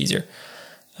life much easier.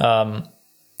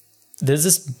 This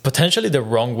is potentially the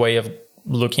wrong way of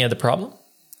looking at the problem.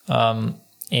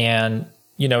 And,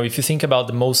 if you think about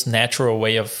the most natural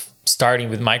way of starting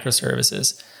with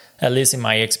microservices, at least in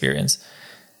my experience,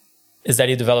 is that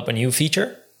you develop a new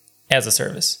feature as a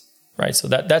service, right? So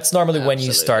that's normally when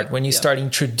you start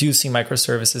introducing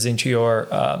microservices into your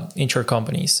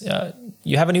companies.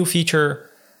 You have a new feature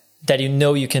that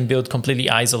you can build completely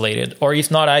isolated, or if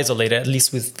not isolated, at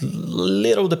least with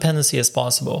little dependency as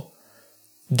possible.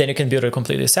 Then you can build it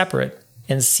completely separate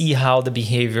and see how the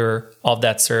behavior of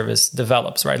that service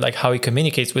develops, right? Like how it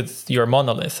communicates with your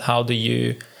monolith. How do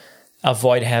you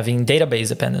avoid having database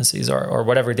dependencies or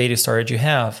whatever data storage you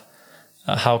have?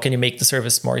 How can you make the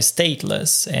service more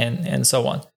stateless and so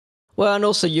on? Well, and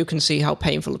also you can see how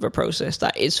painful of a process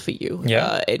that is for you.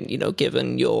 Yeah.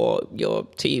 Given your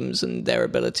teams and their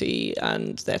ability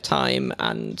and their time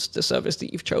and the service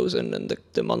that you've chosen and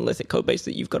the monolithic code base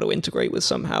that you've got to integrate with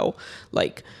somehow,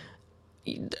 like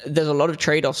there's a lot of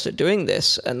trade-offs to doing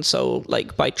this. And so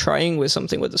like by trying with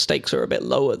something where the stakes are a bit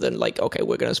lower than like, okay,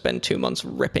 we're going to spend 2 months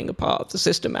ripping a part of the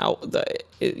system out, that,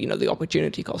 the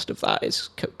opportunity cost of that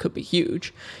could be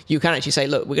huge. You can actually say,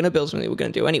 look, we're going to build something we're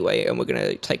going to do anyway, and we're going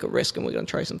to take a risk and we're going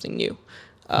to try something new.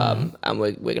 And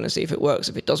we're going to see if it works.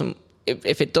 If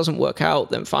it doesn't work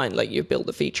out, then fine. Like you've built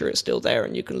the feature, it's still there,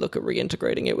 and you can look at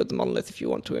reintegrating it with the monolith if you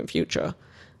want to in future.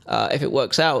 If it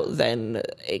works out, then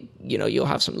you'll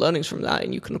have some learnings from that,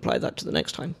 and you can apply that to the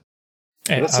next time.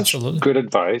 Yeah, that's absolutely good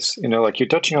advice. Like you're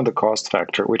touching on the cost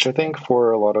factor, which I think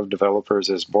for a lot of developers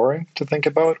is boring to think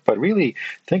about. But really,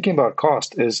 thinking about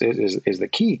cost is the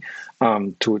key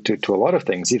to a lot of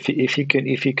things. If you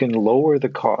can lower the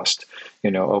cost,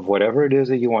 of whatever it is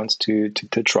that you want to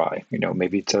try.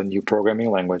 Maybe it's a new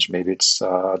programming language, maybe it's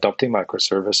adopting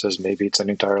microservices, maybe it's an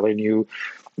entirely new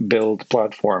build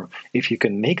platform. If you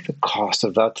can make the cost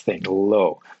of that thing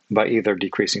low by either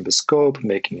decreasing the scope,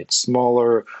 making it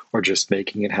smaller, or just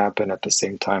making it happen at the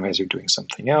same time as you're doing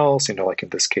something else, like in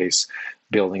this case,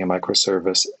 building a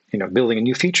microservice, building a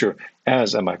new feature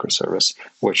as a microservice,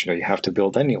 which, you have to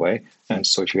build anyway. And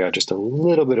so if you add just a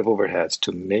little bit of overhead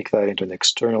to make that into an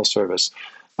external service,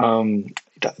 that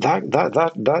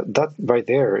right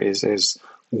there is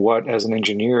what, as an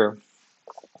engineer,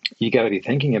 you got to be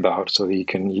thinking about, so that you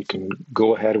can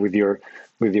go ahead with your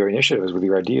initiatives, with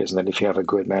your ideas. And then if you have a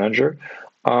good manager,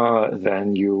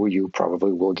 then you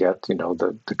probably will get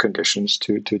the conditions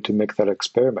to make that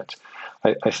experiment.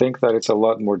 I think that it's a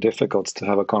lot more difficult to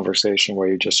have a conversation where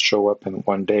you just show up in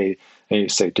one day and you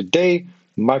say, today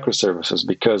microservices,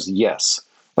 because yes,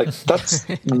 like that's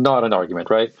not an argument,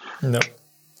 right? No.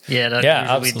 Yeah,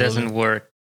 that usually doesn't work.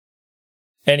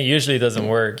 And it usually doesn't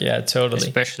work. Yeah, totally.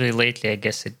 Especially lately, I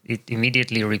guess it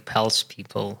immediately repels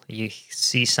people. You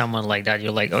see someone like that,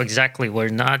 you're like, oh, exactly. We're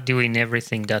not doing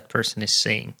everything that person is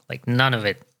saying. Like none of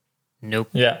it. Nope.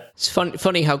 Yeah. It's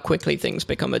funny how quickly things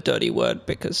become a dirty word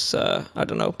because, I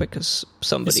don't know, because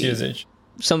somebody... It's usage.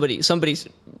 somebody's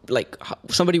like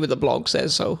somebody with a blog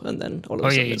says so, and then all of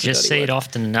a sudden you just say word. it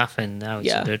often enough, and now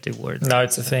it's a dirty word. Now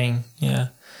it's a thing. Yeah.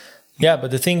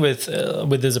 But the thing with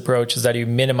this approach is that you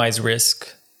minimize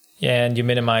risk and you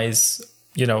minimize,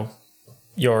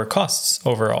 your costs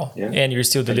overall, and you're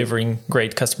still delivering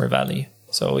great customer value.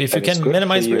 So if you can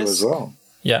minimize risk,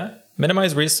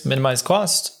 minimize risk, minimize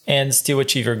cost, and still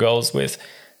achieve your goals with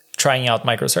trying out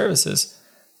microservices,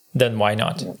 then why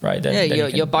not, right?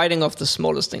 Then you're biting off the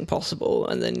smallest thing possible,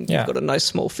 and then you've got a nice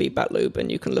small feedback loop,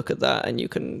 and you can look at that, and you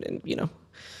can,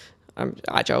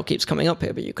 Agile keeps coming up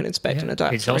here, but you can inspect and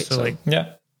adapt. It's also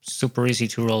super easy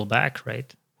to roll back,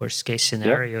 right? Worst case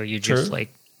scenario, you just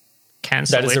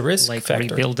cancel that is a risk factor.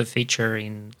 Rebuild the feature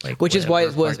in which is why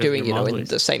it's worth doing, in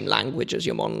the same language as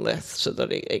your monolith, so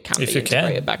that it can be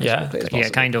integrated back as quickly as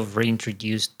possible. Kind of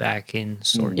reintroduced back in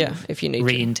sort of. If you need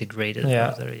reintegrated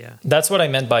further. That's what I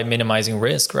meant by minimizing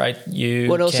risk, right?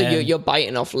 You're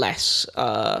biting off less,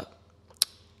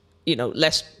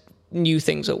 less new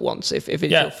things at once. If it's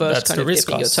your first kind of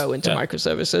dipping your toe into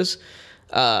microservices,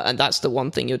 and that's the one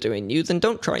thing you're doing new, then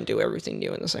don't try and do everything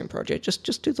new in the same project.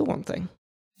 Just do the one thing.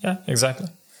 Yeah, exactly.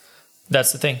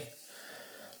 That's the thing.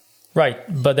 Right.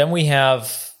 But then we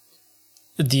have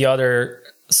the other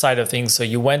side of things. So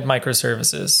you went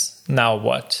microservices. Now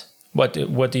what? What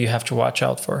do you have to watch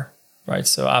out for? Right.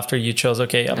 So after you chose,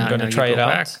 okay, I'm going to try it out.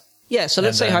 Back. Yeah. So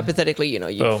let's say hypothetically, it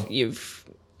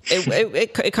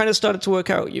kind of started to work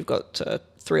out. You've got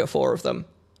 3 or 4 of them.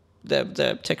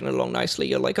 They're ticking along nicely.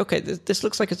 You're like, okay, this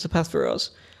looks like it's a path for us.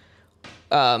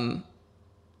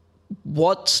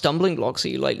 What stumbling blocks are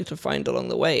you likely to find along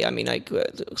the way? I mean,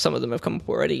 some of them have come up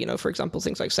already. For example,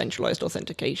 things like centralized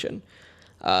authentication.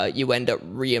 You end up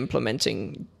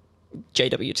re-implementing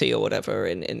JWT or whatever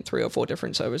in 3 or 4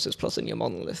 different services, plus in your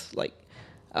monolith. Like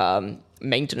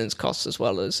maintenance costs as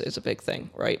well is a big thing,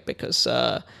 right? Because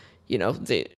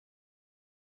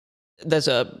there's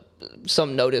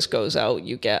some notice goes out.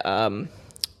 You get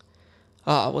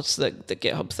what's the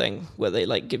GitHub thing where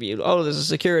they give you, there's a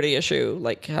security issue,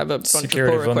 have a bunch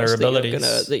security of pull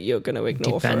requests that you're gonna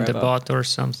ignore Dependabot forever. Or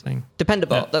something.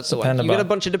 Dependabot, that's the one. You get a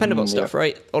bunch of Dependabot stuff,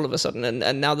 right? All of a sudden,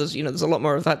 and now there's a lot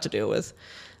more of that to deal with.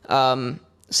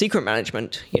 Secret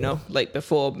management,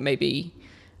 before maybe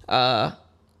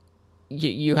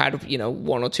you had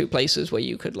 1 or 2 places where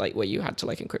you could where you had to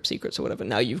encrypt secrets or whatever.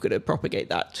 Now you've got to propagate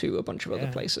that to a bunch of other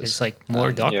places. It's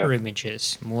more Docker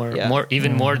images, more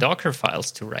Docker files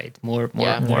to write, more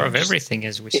of everything,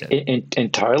 as we said.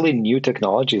 Entirely new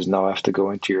technologies now have to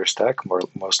go into your stack.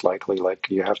 Most likely,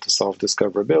 you have to solve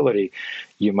discoverability.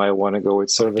 You might want to go with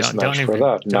service mesh for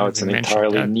that. Now it's an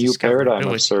entirely new paradigm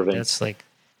of serving. That's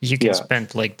you can spend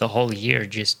the whole year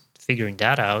just figuring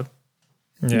that out.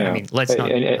 Yeah, I mean, let's not.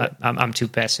 I'm too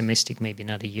pessimistic. Maybe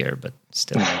not a year, but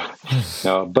still.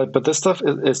 No, but this stuff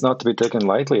is not to be taken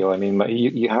lightly. I mean,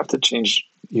 you have to change.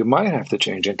 You might have to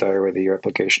change the entire way that your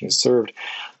application is served,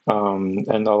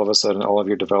 and all of a sudden, all of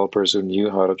your developers who knew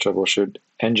how to troubleshoot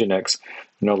Nginx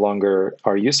no longer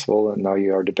are useful, and now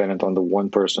you are dependent on the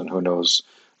one person who knows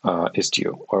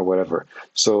Istio or whatever.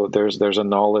 So there's a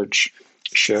knowledge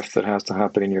shift that has to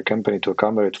happen in your company to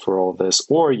accommodate for all this,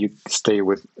 or you stay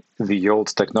with the old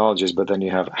technologies, but then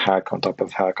you have hack on top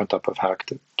of hack on top of hack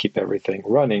to keep everything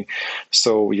running.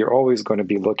 So you're always going to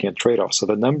be looking at trade-offs. So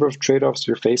the number of trade-offs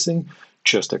you're facing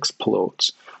just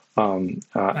explodes.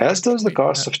 As does the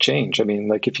cost of change. I mean,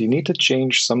 if you need to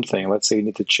change something, let's say you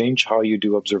need to change how you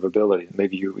do observability.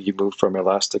 Maybe you move from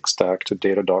Elastic Stack to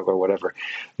Datadog or whatever.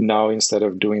 Now, instead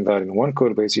of doing that in one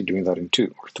code base, you're doing that in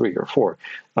 2 or 3 or 4.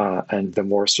 And the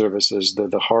more services,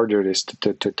 the harder it is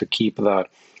to keep that,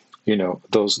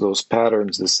 those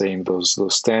patterns the same,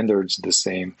 those standards the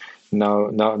same.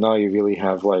 Now you really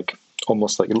have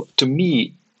almost to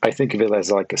me, I think of it as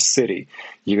a city.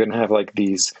 You're going to have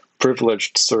these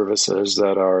privileged services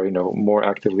that are, more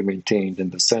actively maintained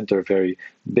in the center, very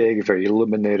big, very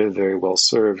illuminated, very well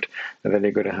served. And then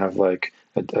you're going to have a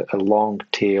long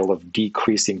tail of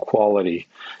decreasing quality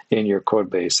in your code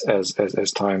base as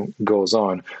time goes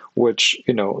on, which,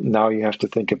 now you have to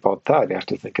think about that. You have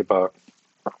to think about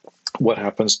what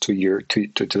happens to your to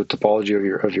the topology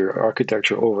of your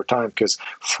architecture over time, because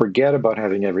forget about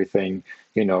having everything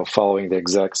following the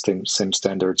exact same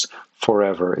standards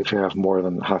forever if you have more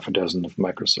than half a dozen of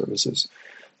microservices,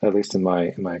 at least in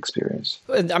my experience.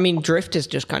 I mean, drift is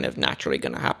just kind of naturally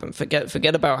going to happen.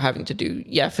 Forget about having to do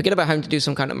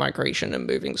some kind of migration and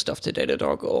moving stuff to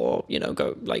Datadog, or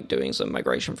go doing some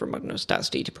migration from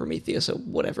StatsD to Prometheus or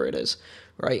whatever it is,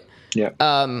 right?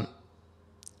 Yeah.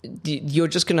 You're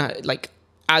just gonna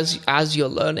as you're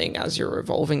learning, as you're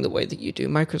evolving the way that you do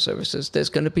microservices, there's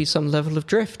going to be some level of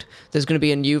drift. There's going to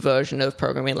be a new version of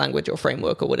programming language or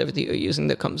framework or whatever that you're using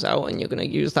that comes out, and you're going to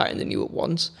use that in the new at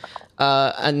once.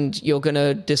 And you're going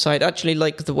to decide, actually,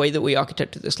 like the way that we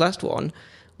architected this last one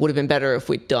would have been better if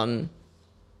we'd done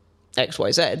X,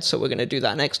 Y, Z, so we're going to do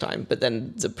that next time. But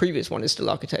then the previous one is still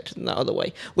architected in that other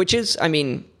way, which is, I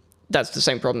mean, that's the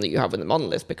same problem that you have with the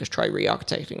monolith, because try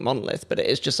re-architecting a monolith, but it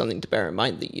is just something to bear in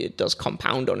mind that it does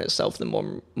compound on itself the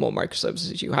more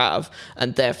microservices you have,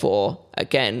 and therefore,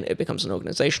 again, it becomes an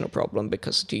organizational problem,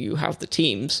 because do you have the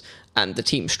teams and the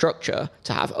team structure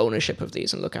to have ownership of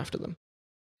these and look after them?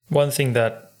 One thing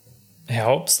that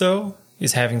helps, though,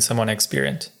 is having someone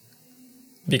experienced,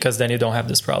 because then you don't have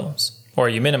these problems, or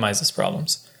you minimize these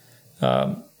problems.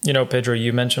 Pedro,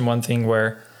 you mentioned one thing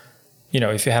where,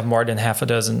 if you have more than half a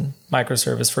dozen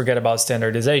microservices, forget about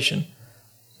standardization.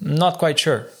 Not quite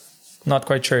sure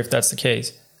if that's the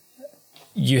case.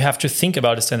 You have to think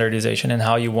about the standardization and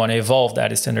how you want to evolve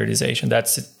that standardization.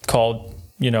 That's called,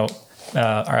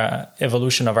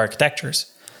 evolution of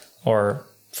architectures, or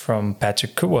from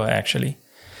Patrick Kua, actually,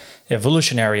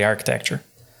 evolutionary architecture,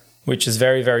 which is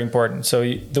very, very important.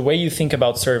 So the way you think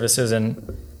about services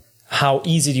and how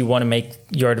easy do you want to make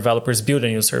your developers build a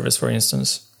new service, for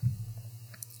instance.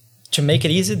 To make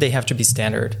it easy, they have to be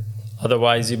standard.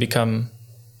 Otherwise, you become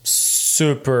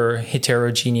super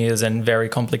heterogeneous and very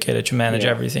complicated to manage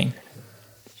everything.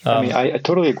 I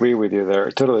totally agree with you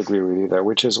there.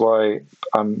 Which is why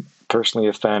I'm personally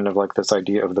a fan of like this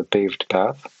idea of the paved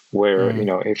path, where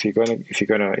if you're gonna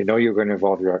you're gonna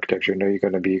evolve your architecture, you're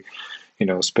gonna be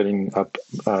spinning up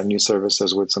new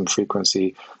services with some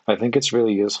frequency. I think it's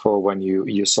really useful when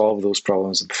you solve those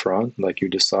problems up front, like you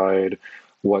decide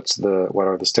what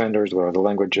are the standards, what are the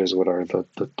languages, what are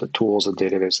the tools, the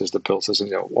databases, the build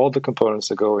systems, all the components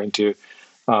that go into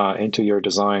your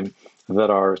design that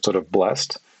are sort of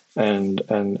blessed, and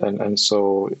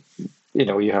so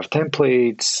you have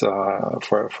templates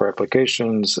for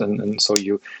applications, and so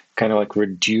you kind of like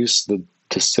reduce the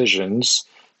decisions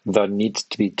that need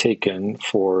to be taken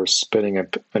for spinning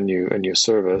up a new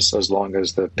service, as long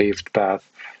as the paved path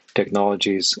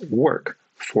technologies work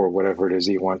for whatever it is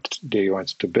you want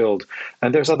to build.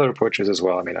 And there's other approaches as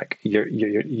well. I mean, like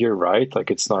you're right.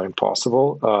 Like it's not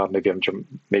impossible. Maybe I'm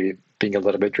being a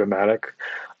little bit dramatic.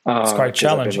 It's quite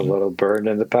challenging. I've been a little burned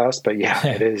in the past, but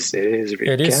it is. It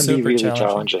can be really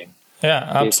challenging. Yeah,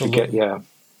 absolutely.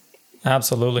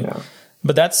 Absolutely. Yeah.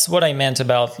 But that's what I meant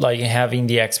about like having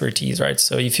the expertise, right?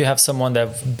 So if you have someone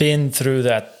that's been through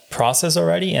that process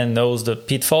already and knows the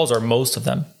pitfalls, or most of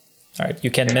them, right,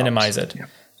 you can minimize it.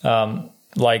 Yeah.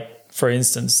 Like, for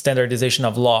instance, standardization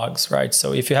of logs, right?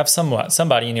 So if you have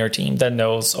somebody in your team that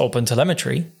knows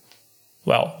OpenTelemetry,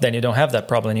 well, then you don't have that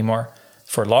problem anymore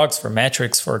for logs, for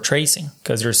metrics, for tracing,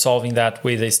 because you're solving that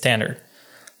with a standard.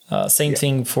 Same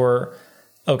thing for,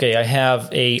 I have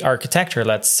a architecture,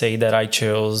 let's say that I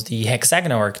chose the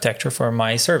hexagonal architecture for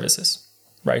my services,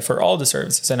 right? For all the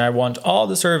services. And I want all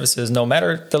the services, no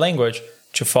matter the language,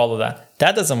 to follow that.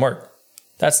 That doesn't work.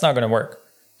 That's not going to work,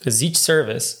 because each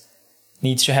service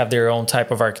needs to have their own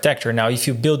type of architecture. Now, if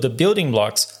you build the building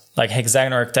blocks, like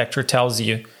hexagonal architecture tells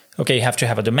you, you have to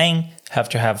have a domain, have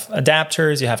to have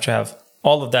adapters, you have to have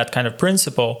all of that kind of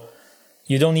principle.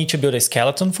 You don't need to build a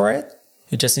skeleton for it.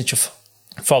 You just need to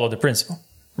follow the principle,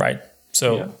 right?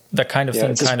 So that kind of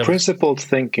thing, it's principled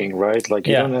thinking, right? Like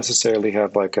you don't necessarily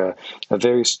have like a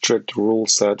very strict rule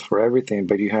set for everything,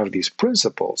 but you have these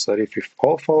principles that if you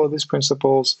all follow these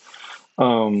principles,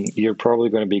 you're probably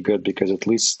going to be good, because at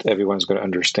least everyone's going to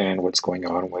understand what's going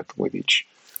on with each.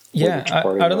 Yeah, I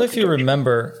don't know if you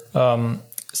remember,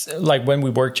 like when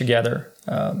we worked together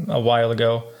a while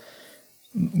ago,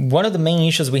 one of the main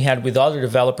issues we had with other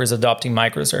developers adopting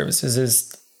microservices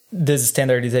is this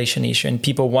standardization issue, and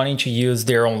people wanting to use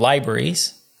their own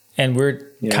libraries, and we're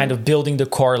kind of building the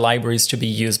core libraries to be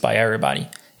used by everybody,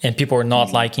 and people are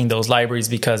not liking those libraries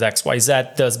because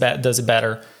XYZ does it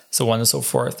better, so on and so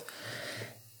forth.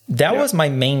 That was my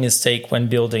main mistake when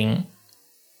building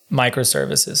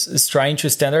microservices, is trying to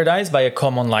standardize by a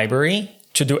common library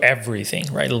to do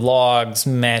everything, right? Logs,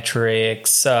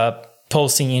 metrics,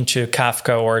 posting into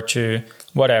Kafka or to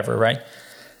whatever, right?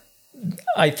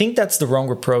 I think that's the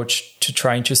wrong approach to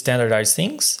trying to standardize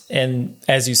things. And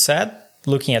as you said,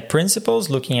 looking at principles,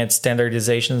 looking at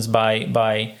standardizations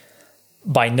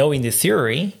by knowing the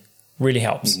theory really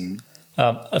helps.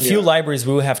 A few libraries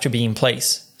will have to be in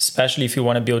place, especially if you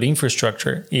want to build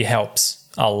infrastructure. It helps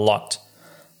a lot.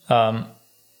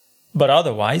 But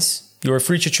otherwise, you're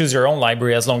free to choose your own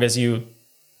library as long as you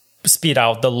spit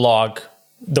out the log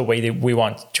the way that we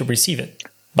want to receive it.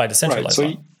 by the centralized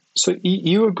one. So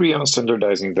you agree on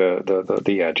standardizing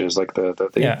the edges, like the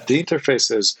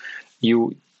interfaces.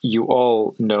 You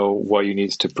all know what you need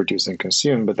to produce and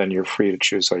consume, but then you're free to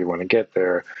choose how you want to get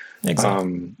there.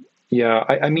 Exactly.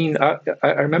 I mean, I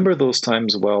remember those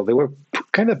times well. They were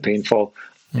kind of painful,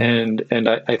 and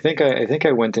I think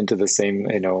I went into the same.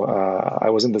 I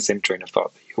was in the same train of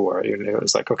thought that you were. It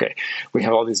was like, okay, we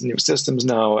have all these new systems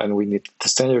now, and we need to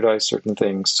standardize certain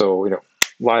things. So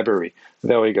library.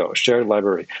 There we go. Shared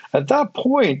library. At that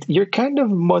point, you're kind of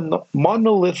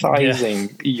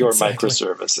monolithizing your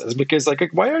microservices, because like,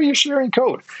 why are you sharing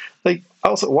code? Like,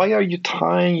 also, why are you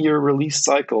tying your release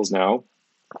cycles now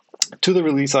to the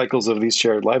release cycles of these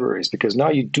shared libraries? Because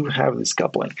now you do have this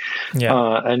coupling.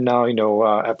 And now,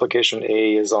 application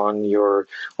A is on your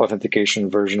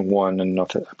authentication version 1, and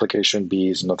application B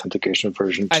is on authentication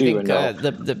version 2. I think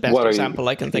the best example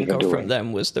I can think of from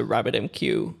them was the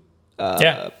RabbitMQ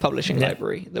publishing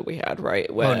library that we had,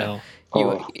 right? Where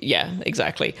yeah,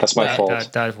 exactly. That's my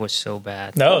fault. That was so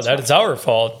bad. No, that is our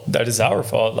fault. That is our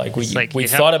fault. Like we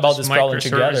thought about this problem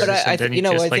together. But I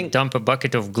think dump a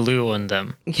bucket of glue on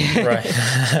them. Yeah. Right.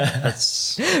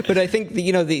 But I think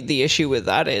the issue with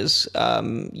that is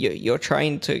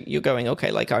you're going,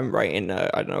 okay, like I'm writing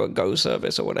a Go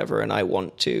service or whatever, and I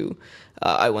want to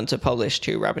publish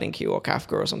to RabbitMQ or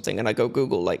Kafka or something, and I go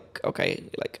Google, like, okay,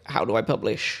 like how do I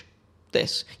publish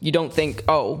this? You don't think,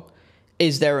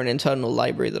 is there an internal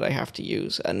library that I have to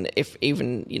use? And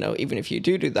even if you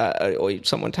do that, or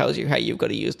someone tells you, hey, you've got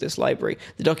to use this library,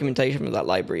 the documentation of that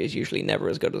library is usually never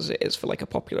as good as it is for like a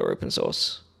popular open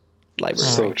source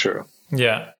library. So true.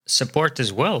 Yeah. Support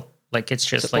as well. Like it's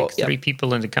just three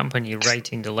people in the company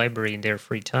writing the library in their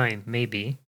free time,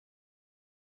 maybe.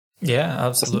 Yeah,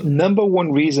 absolutely. Number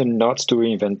one reason not to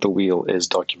reinvent the wheel is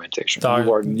documentation.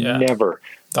 You are never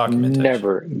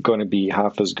going to be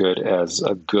half as good as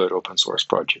a good open source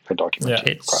project. A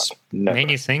documentation. It's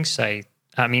many things. I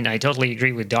totally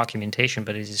agree with documentation,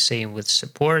 but it's the same with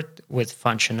support, with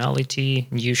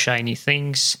functionality, new shiny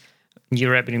things. New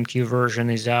RabbitMQ version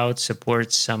is out,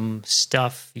 supports some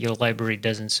stuff your library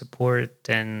doesn't support,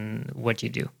 then what you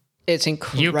do? It's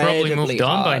incredibly You probably moved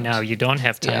on hard. by now. You don't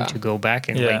have time to go back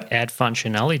and add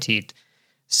functionality. It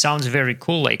sounds very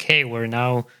cool. Like, hey, we're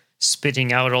now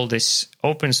spitting out all these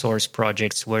open source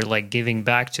projects. We're like giving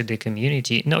back to the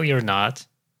community. No, you're not.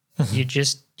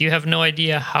 You have no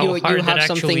idea how hard that actually is. You have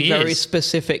something very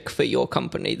specific for your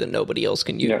company that nobody else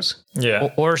can use. Yeah.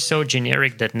 Or so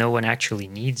generic that no one actually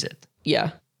needs it.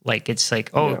 Yeah. Like, it's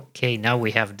like, okay, now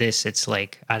we have this. It's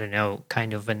like, I don't know,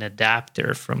 kind of an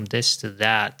adapter from this to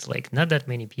that. Like, not that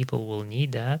many people will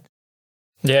need that.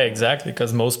 Yeah, exactly.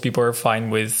 Because most people are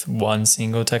fine with one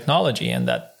single technology. And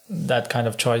that kind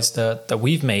of choice that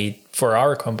we've made for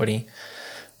our company,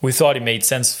 we thought it made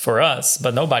sense for us,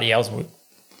 but nobody else would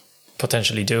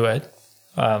potentially do it.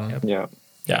 Yeah.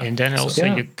 And then also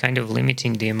you're kind of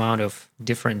limiting the amount of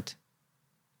different,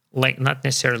 like not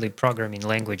necessarily programming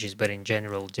languages, but in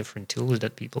general, different tools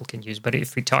that people can use. But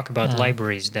if we talk about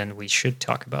libraries, then we should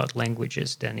talk about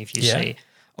languages. Then if you say,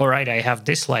 all right, I have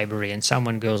this library, and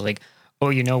someone goes like, oh,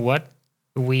 you know what?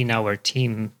 We in our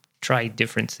team tried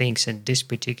different things, and this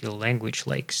particular language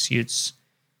like suits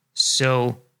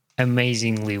so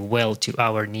amazingly well to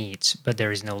our needs, but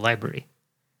there is no library.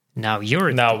 Now you're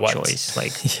in the choice.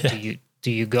 Like,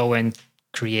 do you go and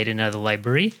create another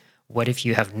library? What if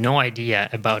you have no idea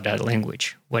about that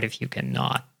language? What if you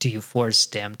cannot? Do you force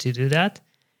them to do that?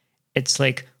 It's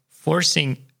like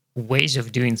forcing ways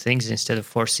of doing things instead of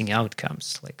forcing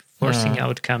outcomes. Like forcing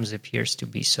outcomes appears to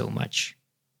be so much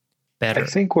better. I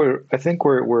think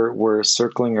we're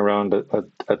circling around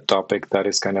a topic that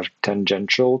is kind of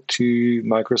tangential to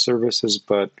microservices,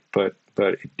 but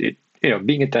it,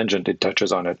 being a tangent, it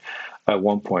touches on it at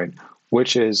one point,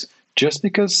 which is just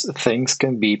because things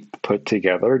can be put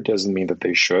together doesn't mean that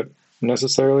they should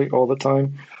necessarily all the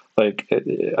time. Like,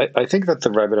 I think that the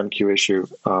RabbitMQ issue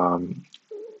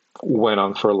went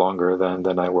on for longer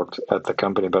than I worked at the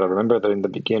company. But I remember that in the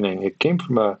beginning, it came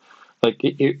from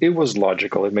it was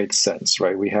logical. It made sense,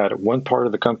 right? We had one part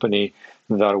of the company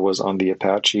that was on the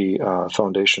Apache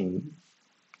Foundation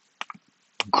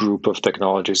group of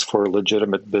technologies for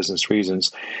legitimate business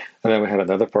reasons, and then we had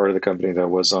another part of the company that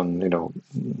was on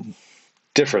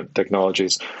different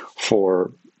technologies for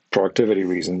productivity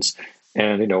reasons,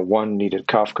 and one needed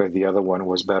Kafka, the other one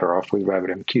was better off with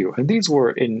RabbitMQ, and these were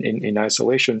in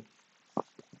isolation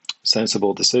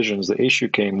sensible decisions. The issue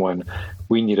came when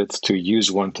we needed to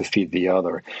use one to feed the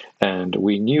other, and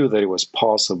we knew that it was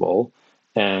possible,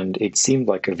 and it seemed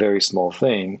like a very small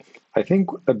thing. I think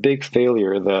a big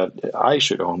failure that I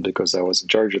should own, because I was in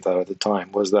charge of that at the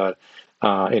time, was that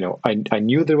I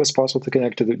knew that it was possible to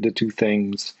connect to the two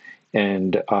things,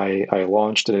 and I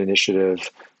launched an initiative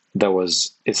that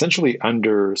was essentially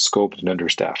under-scoped and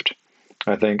understaffed.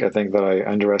 I think that I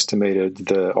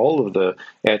underestimated all of the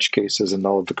edge cases and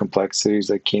all of the complexities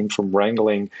that came from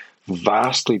wrangling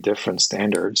vastly different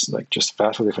standards, like just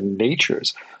vastly different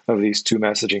natures of these two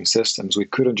messaging systems. We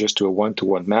couldn't just do a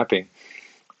one-to-one mapping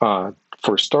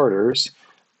for starters.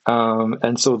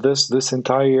 And so this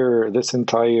entire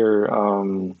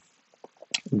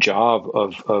job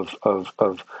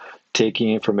of taking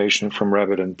information from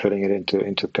Revit and putting it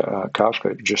into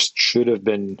Kafka just should have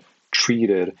been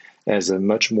treated as a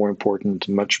much more important,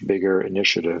 much bigger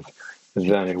initiative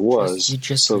than it was,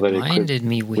 so that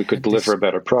we could deliver a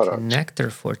better product. Connector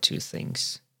for two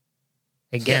things.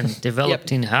 Again,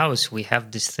 developed in-house, we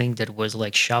have this thing that was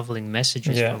like shoveling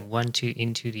messages from one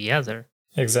into the other.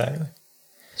 Exactly.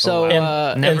 So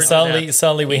and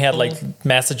suddenly we had like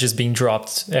messages being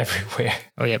dropped everywhere.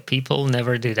 Oh yeah, people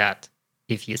never do that.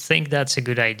 If you think that's a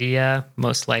good idea,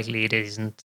 most likely it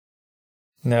isn't.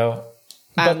 No.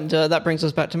 And that brings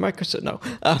us back to Microsoft. No.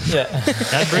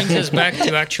 That brings us back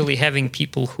to actually having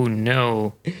people who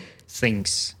know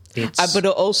things. But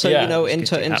also, in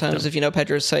terms of,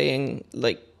 Pedro's saying,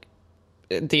 like,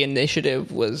 the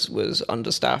initiative was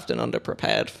understaffed and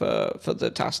underprepared for the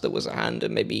task that was at hand,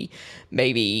 and maybe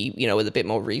with a bit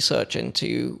more research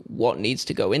into what needs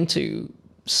to go into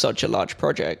such a large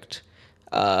project,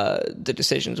 the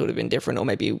decisions would have been different, or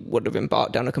maybe would have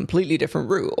embarked down a completely different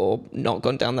route, or not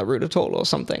gone down that route at all, or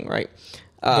something, right?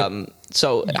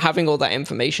 So having all that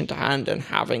information to hand and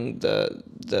having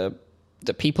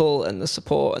the people and the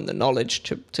support and the knowledge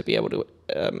to be able to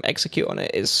execute on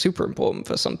it is super important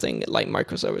for something like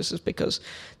microservices, because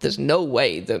there's no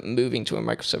way that moving to a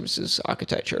microservices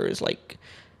architecture is like,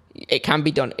 it can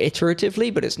be done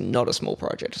iteratively, but it's not a small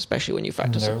project, especially when you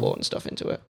factor support and stuff into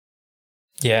it.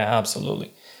 Yeah,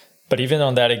 absolutely. But even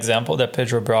on that example that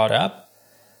Pedro brought up,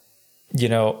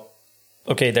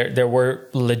 there were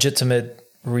legitimate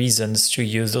reasons to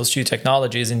use those two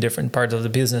technologies in different parts of the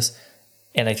business.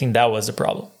 And I think that was the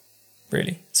problem,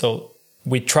 really. So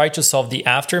we tried to solve the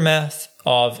aftermath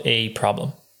of a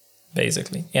problem,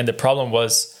 basically. And the problem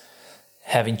was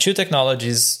having two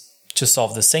technologies to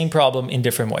solve the same problem in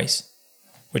different ways,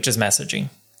 which is messaging.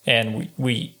 And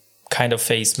we kind of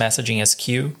face messaging as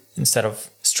queue instead of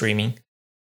streaming.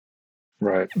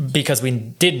 Right. Because we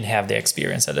didn't have the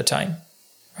experience at the time,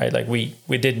 right? Like we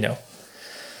didn't know.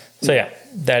 So yeah,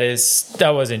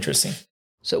 that was interesting.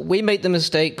 So we made the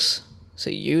mistakes, so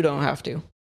you don't have to.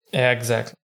 Yeah,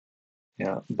 exactly.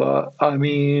 Yeah, but I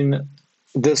mean,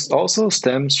 this also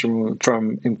stems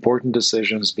from important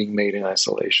decisions being made in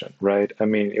isolation, right? I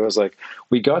mean, it was like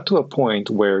we got to a point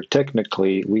where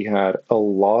technically we had a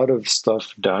lot of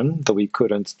stuff done that we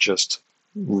couldn't just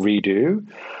redo.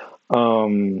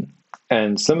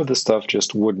 And some of the stuff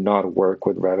just would not work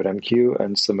with RabbitMQ,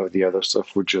 and some of the other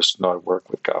stuff would just not work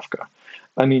with Kafka.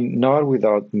 I mean, not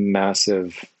without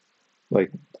massive,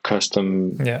 like,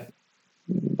 custom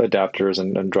adapters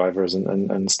and drivers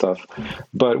and stuff.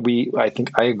 But I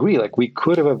think I agree, like, we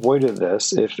could have avoided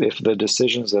this if the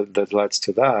decisions that led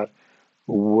to that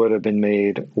would have been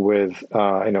made with,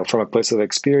 from a place of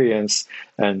experience,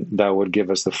 and that would give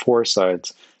us the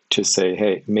foresight to say,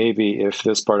 hey, maybe if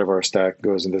this part of our stack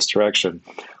goes in this direction,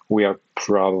 we are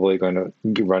probably going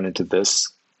to run into this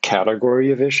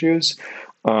category of issues.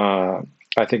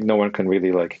 I think no one can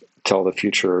really tell the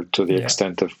future to the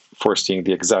extent of foreseeing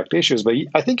the exact issues, but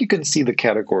I think you can see the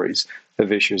categories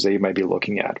of issues that you might be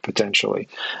looking at potentially.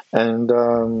 And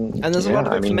there's a lot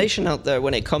of information out there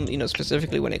when it comes,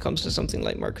 specifically when it comes to something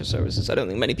like microservices. I don't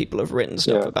think many people have written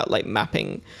stuff about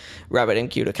mapping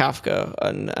RabbitMQ to Kafka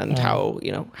and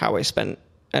how I spent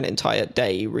an entire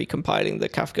day recompiling the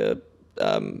Kafka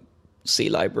C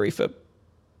library for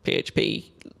PHP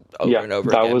over and over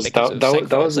again.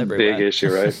 That was a big issue,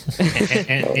 right?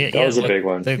 That was a big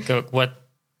one. What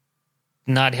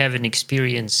not having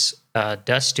experience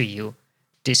does to you,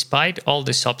 despite all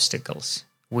these obstacles,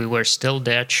 we were still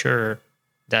that sure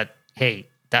that, hey,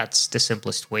 that's the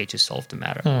simplest way to solve the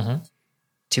matter. Mm-hmm.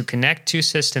 To connect two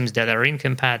systems that are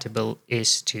incompatible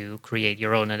is to create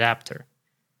your own adapter.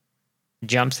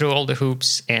 Jump through all the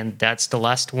hoops, and that's the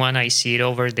last one. I see it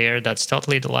over there. That's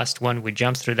totally the last one. We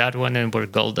jump through that one, and we're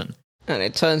golden. And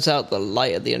it turns out the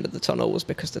light at the end of the tunnel was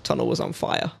because the tunnel was on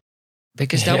fire.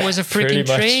 Because that was a freaking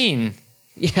train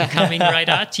coming right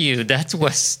at you. That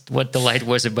was what the light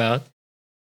was about.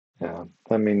 Yeah,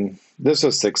 I mean, this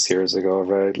was 6 years ago,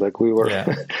 right? Like we were...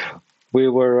 we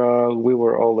were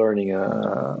all learning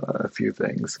a few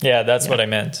things. Yeah, that's what I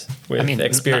meant with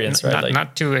experience, right?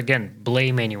 Not to again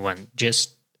blame anyone,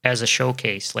 just as a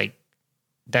showcase. Like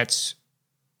that's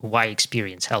why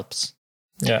experience helps.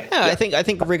 Yeah. I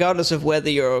think regardless of whether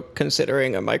you're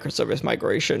considering a microservice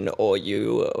migration or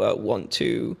you want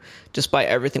to, despite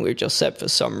everything we've just said, for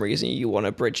some reason you want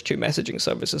to bridge two messaging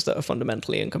services that are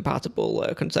fundamentally incompatible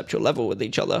at a conceptual level with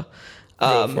each other.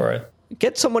 Go for it.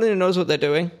 Get someone who knows what they're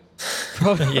doing.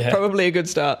 Probably a good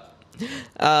start.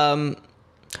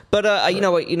 But you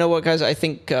know what, guys? I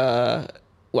think.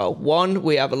 One,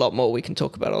 we have a lot more we can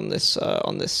talk about on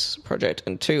this project,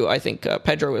 and two, I think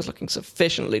Pedro is looking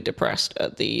sufficiently depressed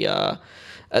at the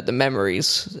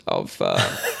memories of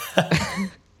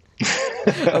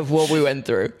of what we went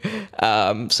through.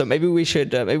 So maybe we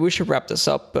should wrap this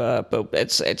up. But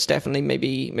it's definitely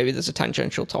maybe there's a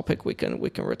tangential topic we can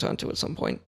return to at some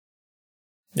point.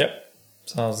 Yep,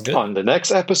 sounds good. On the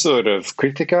next episode of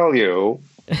Criticalio,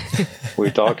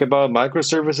 we talk about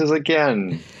microservices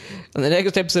again. On the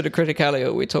next episode of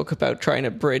Criticalio, we talk about trying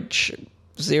to bridge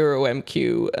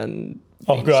 0MQ and...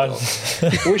 Oh, God.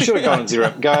 We should have gone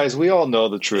 0. Guys, we all know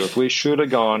the truth. We should have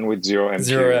gone with 0MQ.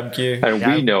 0MQ. And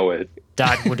we know it.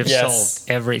 That would have solved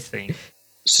everything.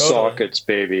 Sockets,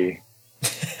 baby.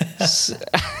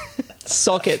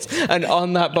 Sockets. And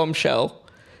on that bombshell,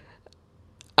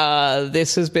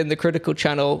 this has been the Critical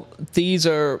Channel. These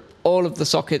are all of the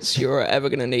sockets you're ever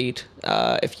going to need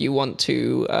if you want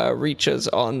to reach us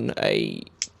on a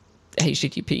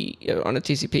HTTP, on a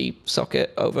TCP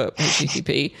socket over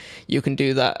HTTP. You can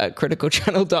do that at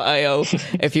criticalchannel.io.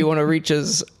 If you want to reach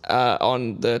us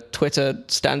on the Twitter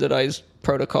standardized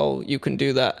protocol, you can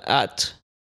do that at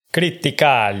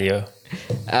Criticalio.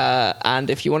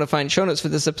 And if you want to find show notes for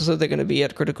this episode, they're going to be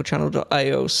at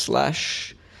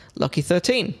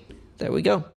criticalchannel.io/lucky13. There we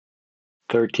go.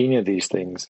 13 of these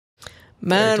things.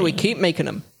 Man, 13. We keep making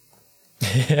them.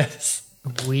 Yes.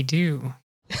 We do.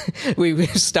 We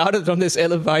started on this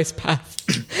ill-advised path,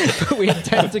 but we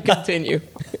intend to continue.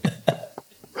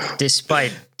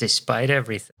 Despite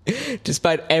everything.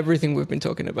 Despite everything we've been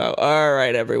talking about. All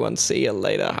right, everyone. See you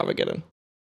later. Have a good one.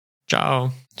 Ciao.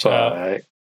 Bye.